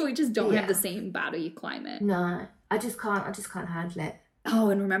 We just don't have the same body climate. No, I just can't handle it. Oh,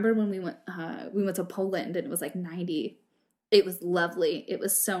 and remember when we went to Poland and it was like 90. It was lovely. It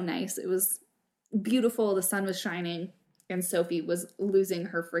was so nice. It was beautiful. The sun was shining and Sophie was losing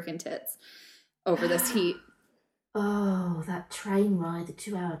her freaking tits over this heat. Oh, that train ride, the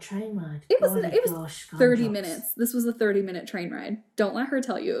 2-hour train ride. It was 30 minutes. This was a 30-minute train ride. Don't let her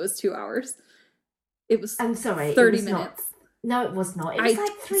tell you it was 2 hours. It was I'm sorry, 30 minutes. No, it was not. It was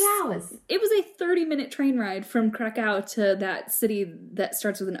like 3 hours. It was a 30-minute train ride from Krakow to that city that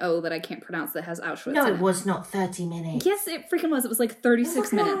starts with an O that I can't pronounce that has Auschwitz. No, it was not 30 minutes. Yes, it freaking was. It was like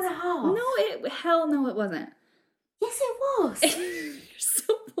 36 minutes. An hour and a half. No, hell no, it wasn't. Yes, it was. You're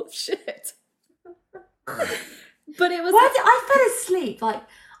so bullshit. But it was. I fell asleep. Like,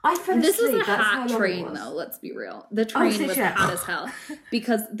 I fell asleep. This was a That's how hot long train, it was. though. Let's be real. The train was hot as hell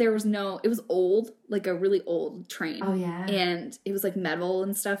because there was no. It was old, like a really old train. Oh yeah. And it was like metal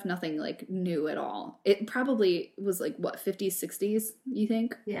and stuff. Nothing like new at all. It probably was like what 50s, 60s. You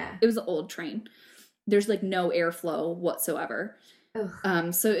think? Yeah. It was an old train. There's like no airflow whatsoever.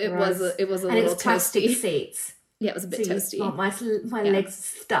 Ugh, so it gross. was a and little it was plastic toasty. seats. Yeah, it was a bit toasty. My legs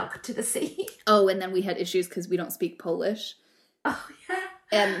stuck to the seat. Oh, and then we had issues because we don't speak Polish. Oh yeah.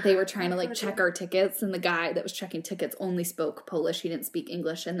 And they were trying to like check our tickets, and the guy that was checking tickets only spoke Polish. He didn't speak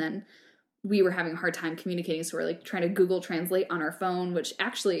English, and then we were having a hard time communicating, so we're like trying to Google Translate on our phone, which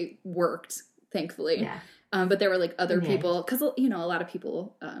actually worked, thankfully. Yeah. But there were like other people, because a lot of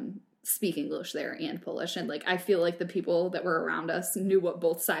people speak English there and Polish, and like I feel like the people that were around us knew what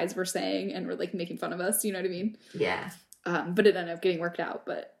both sides were saying and were like making fun of us. You know what I mean? Yeah. But it ended up getting worked out.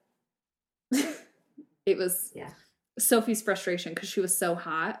 But it was Sophie's frustration because she was so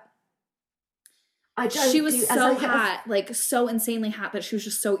hot. She was so hot, like so insanely hot that she was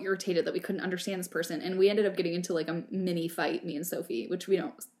just so irritated that we couldn't understand this person, and we ended up getting into like a mini fight, me and Sophie, which we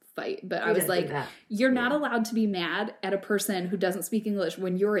don't fight, but I was like, you're not allowed to be mad at a person who doesn't speak English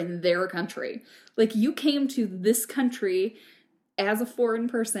when you're in their country. Like, you came to this country as a foreign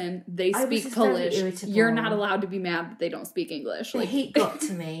person, they speak Polish. You're not allowed to be mad that they don't speak English. The heat got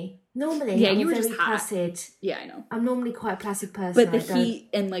to me. Normally, you were just hot. placid. Yeah, I know. I'm normally quite a placid person. But the heat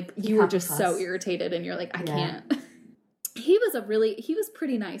and like you were just so irritated, and you're like, I can't. He was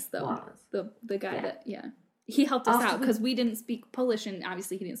pretty nice though. The guy that he helped us out because we didn't speak Polish, and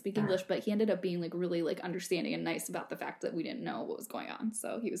obviously he didn't speak English, but he ended up being like really like understanding and nice about the fact that we didn't know what was going on.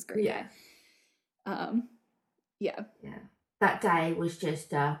 So he was a great guy. That day was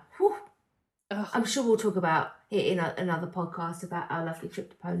just I'm sure we'll talk about it in another podcast about our lovely trip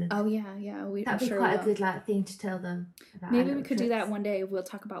to Poland. Oh yeah, that'd be quite a good thing to tell them about. Maybe we could do that one day. We'll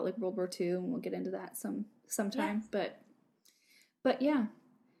talk about like World War II, and we'll get into that sometime. Yeah. But yeah.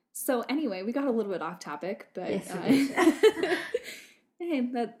 So anyway, we got a little bit off topic, but hey,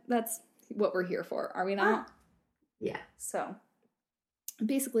 that's what we're here for, are we not? Yeah. So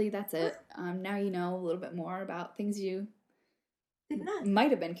basically, that's it. Now you know a little bit more about things you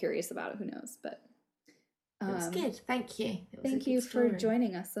might have been curious about. Who knows? But it was good. Thank you. Thank you for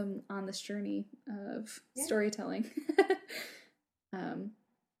joining us on this journey of storytelling.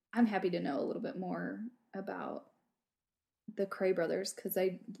 I'm happy to know a little bit more about the Kray brothers, because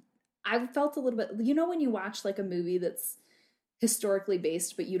I felt a little bit, you know, when you watch like a movie that's historically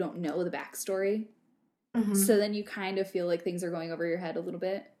based but you don't know the backstory, so then you kind of feel like things are going over your head a little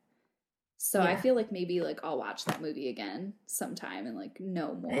bit. So I feel like maybe like I'll watch that movie again sometime and like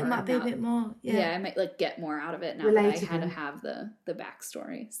know more. It might be a bit more. I might like get more out of it now that I had to have the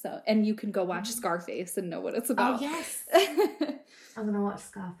backstory. So, and you can go watch Scarface and know what it's about. Oh yes. I'm gonna watch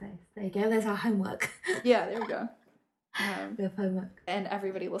Scarface. There you go. There's our homework. Yeah, there we go. We have homework. And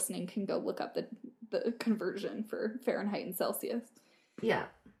everybody listening can go look up the conversion for Fahrenheit and Celsius. Yeah.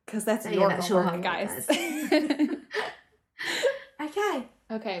 Because that's your homework, guys. Okay.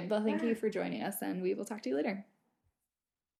 Okay, well, thank you for joining us, and we will talk to you later.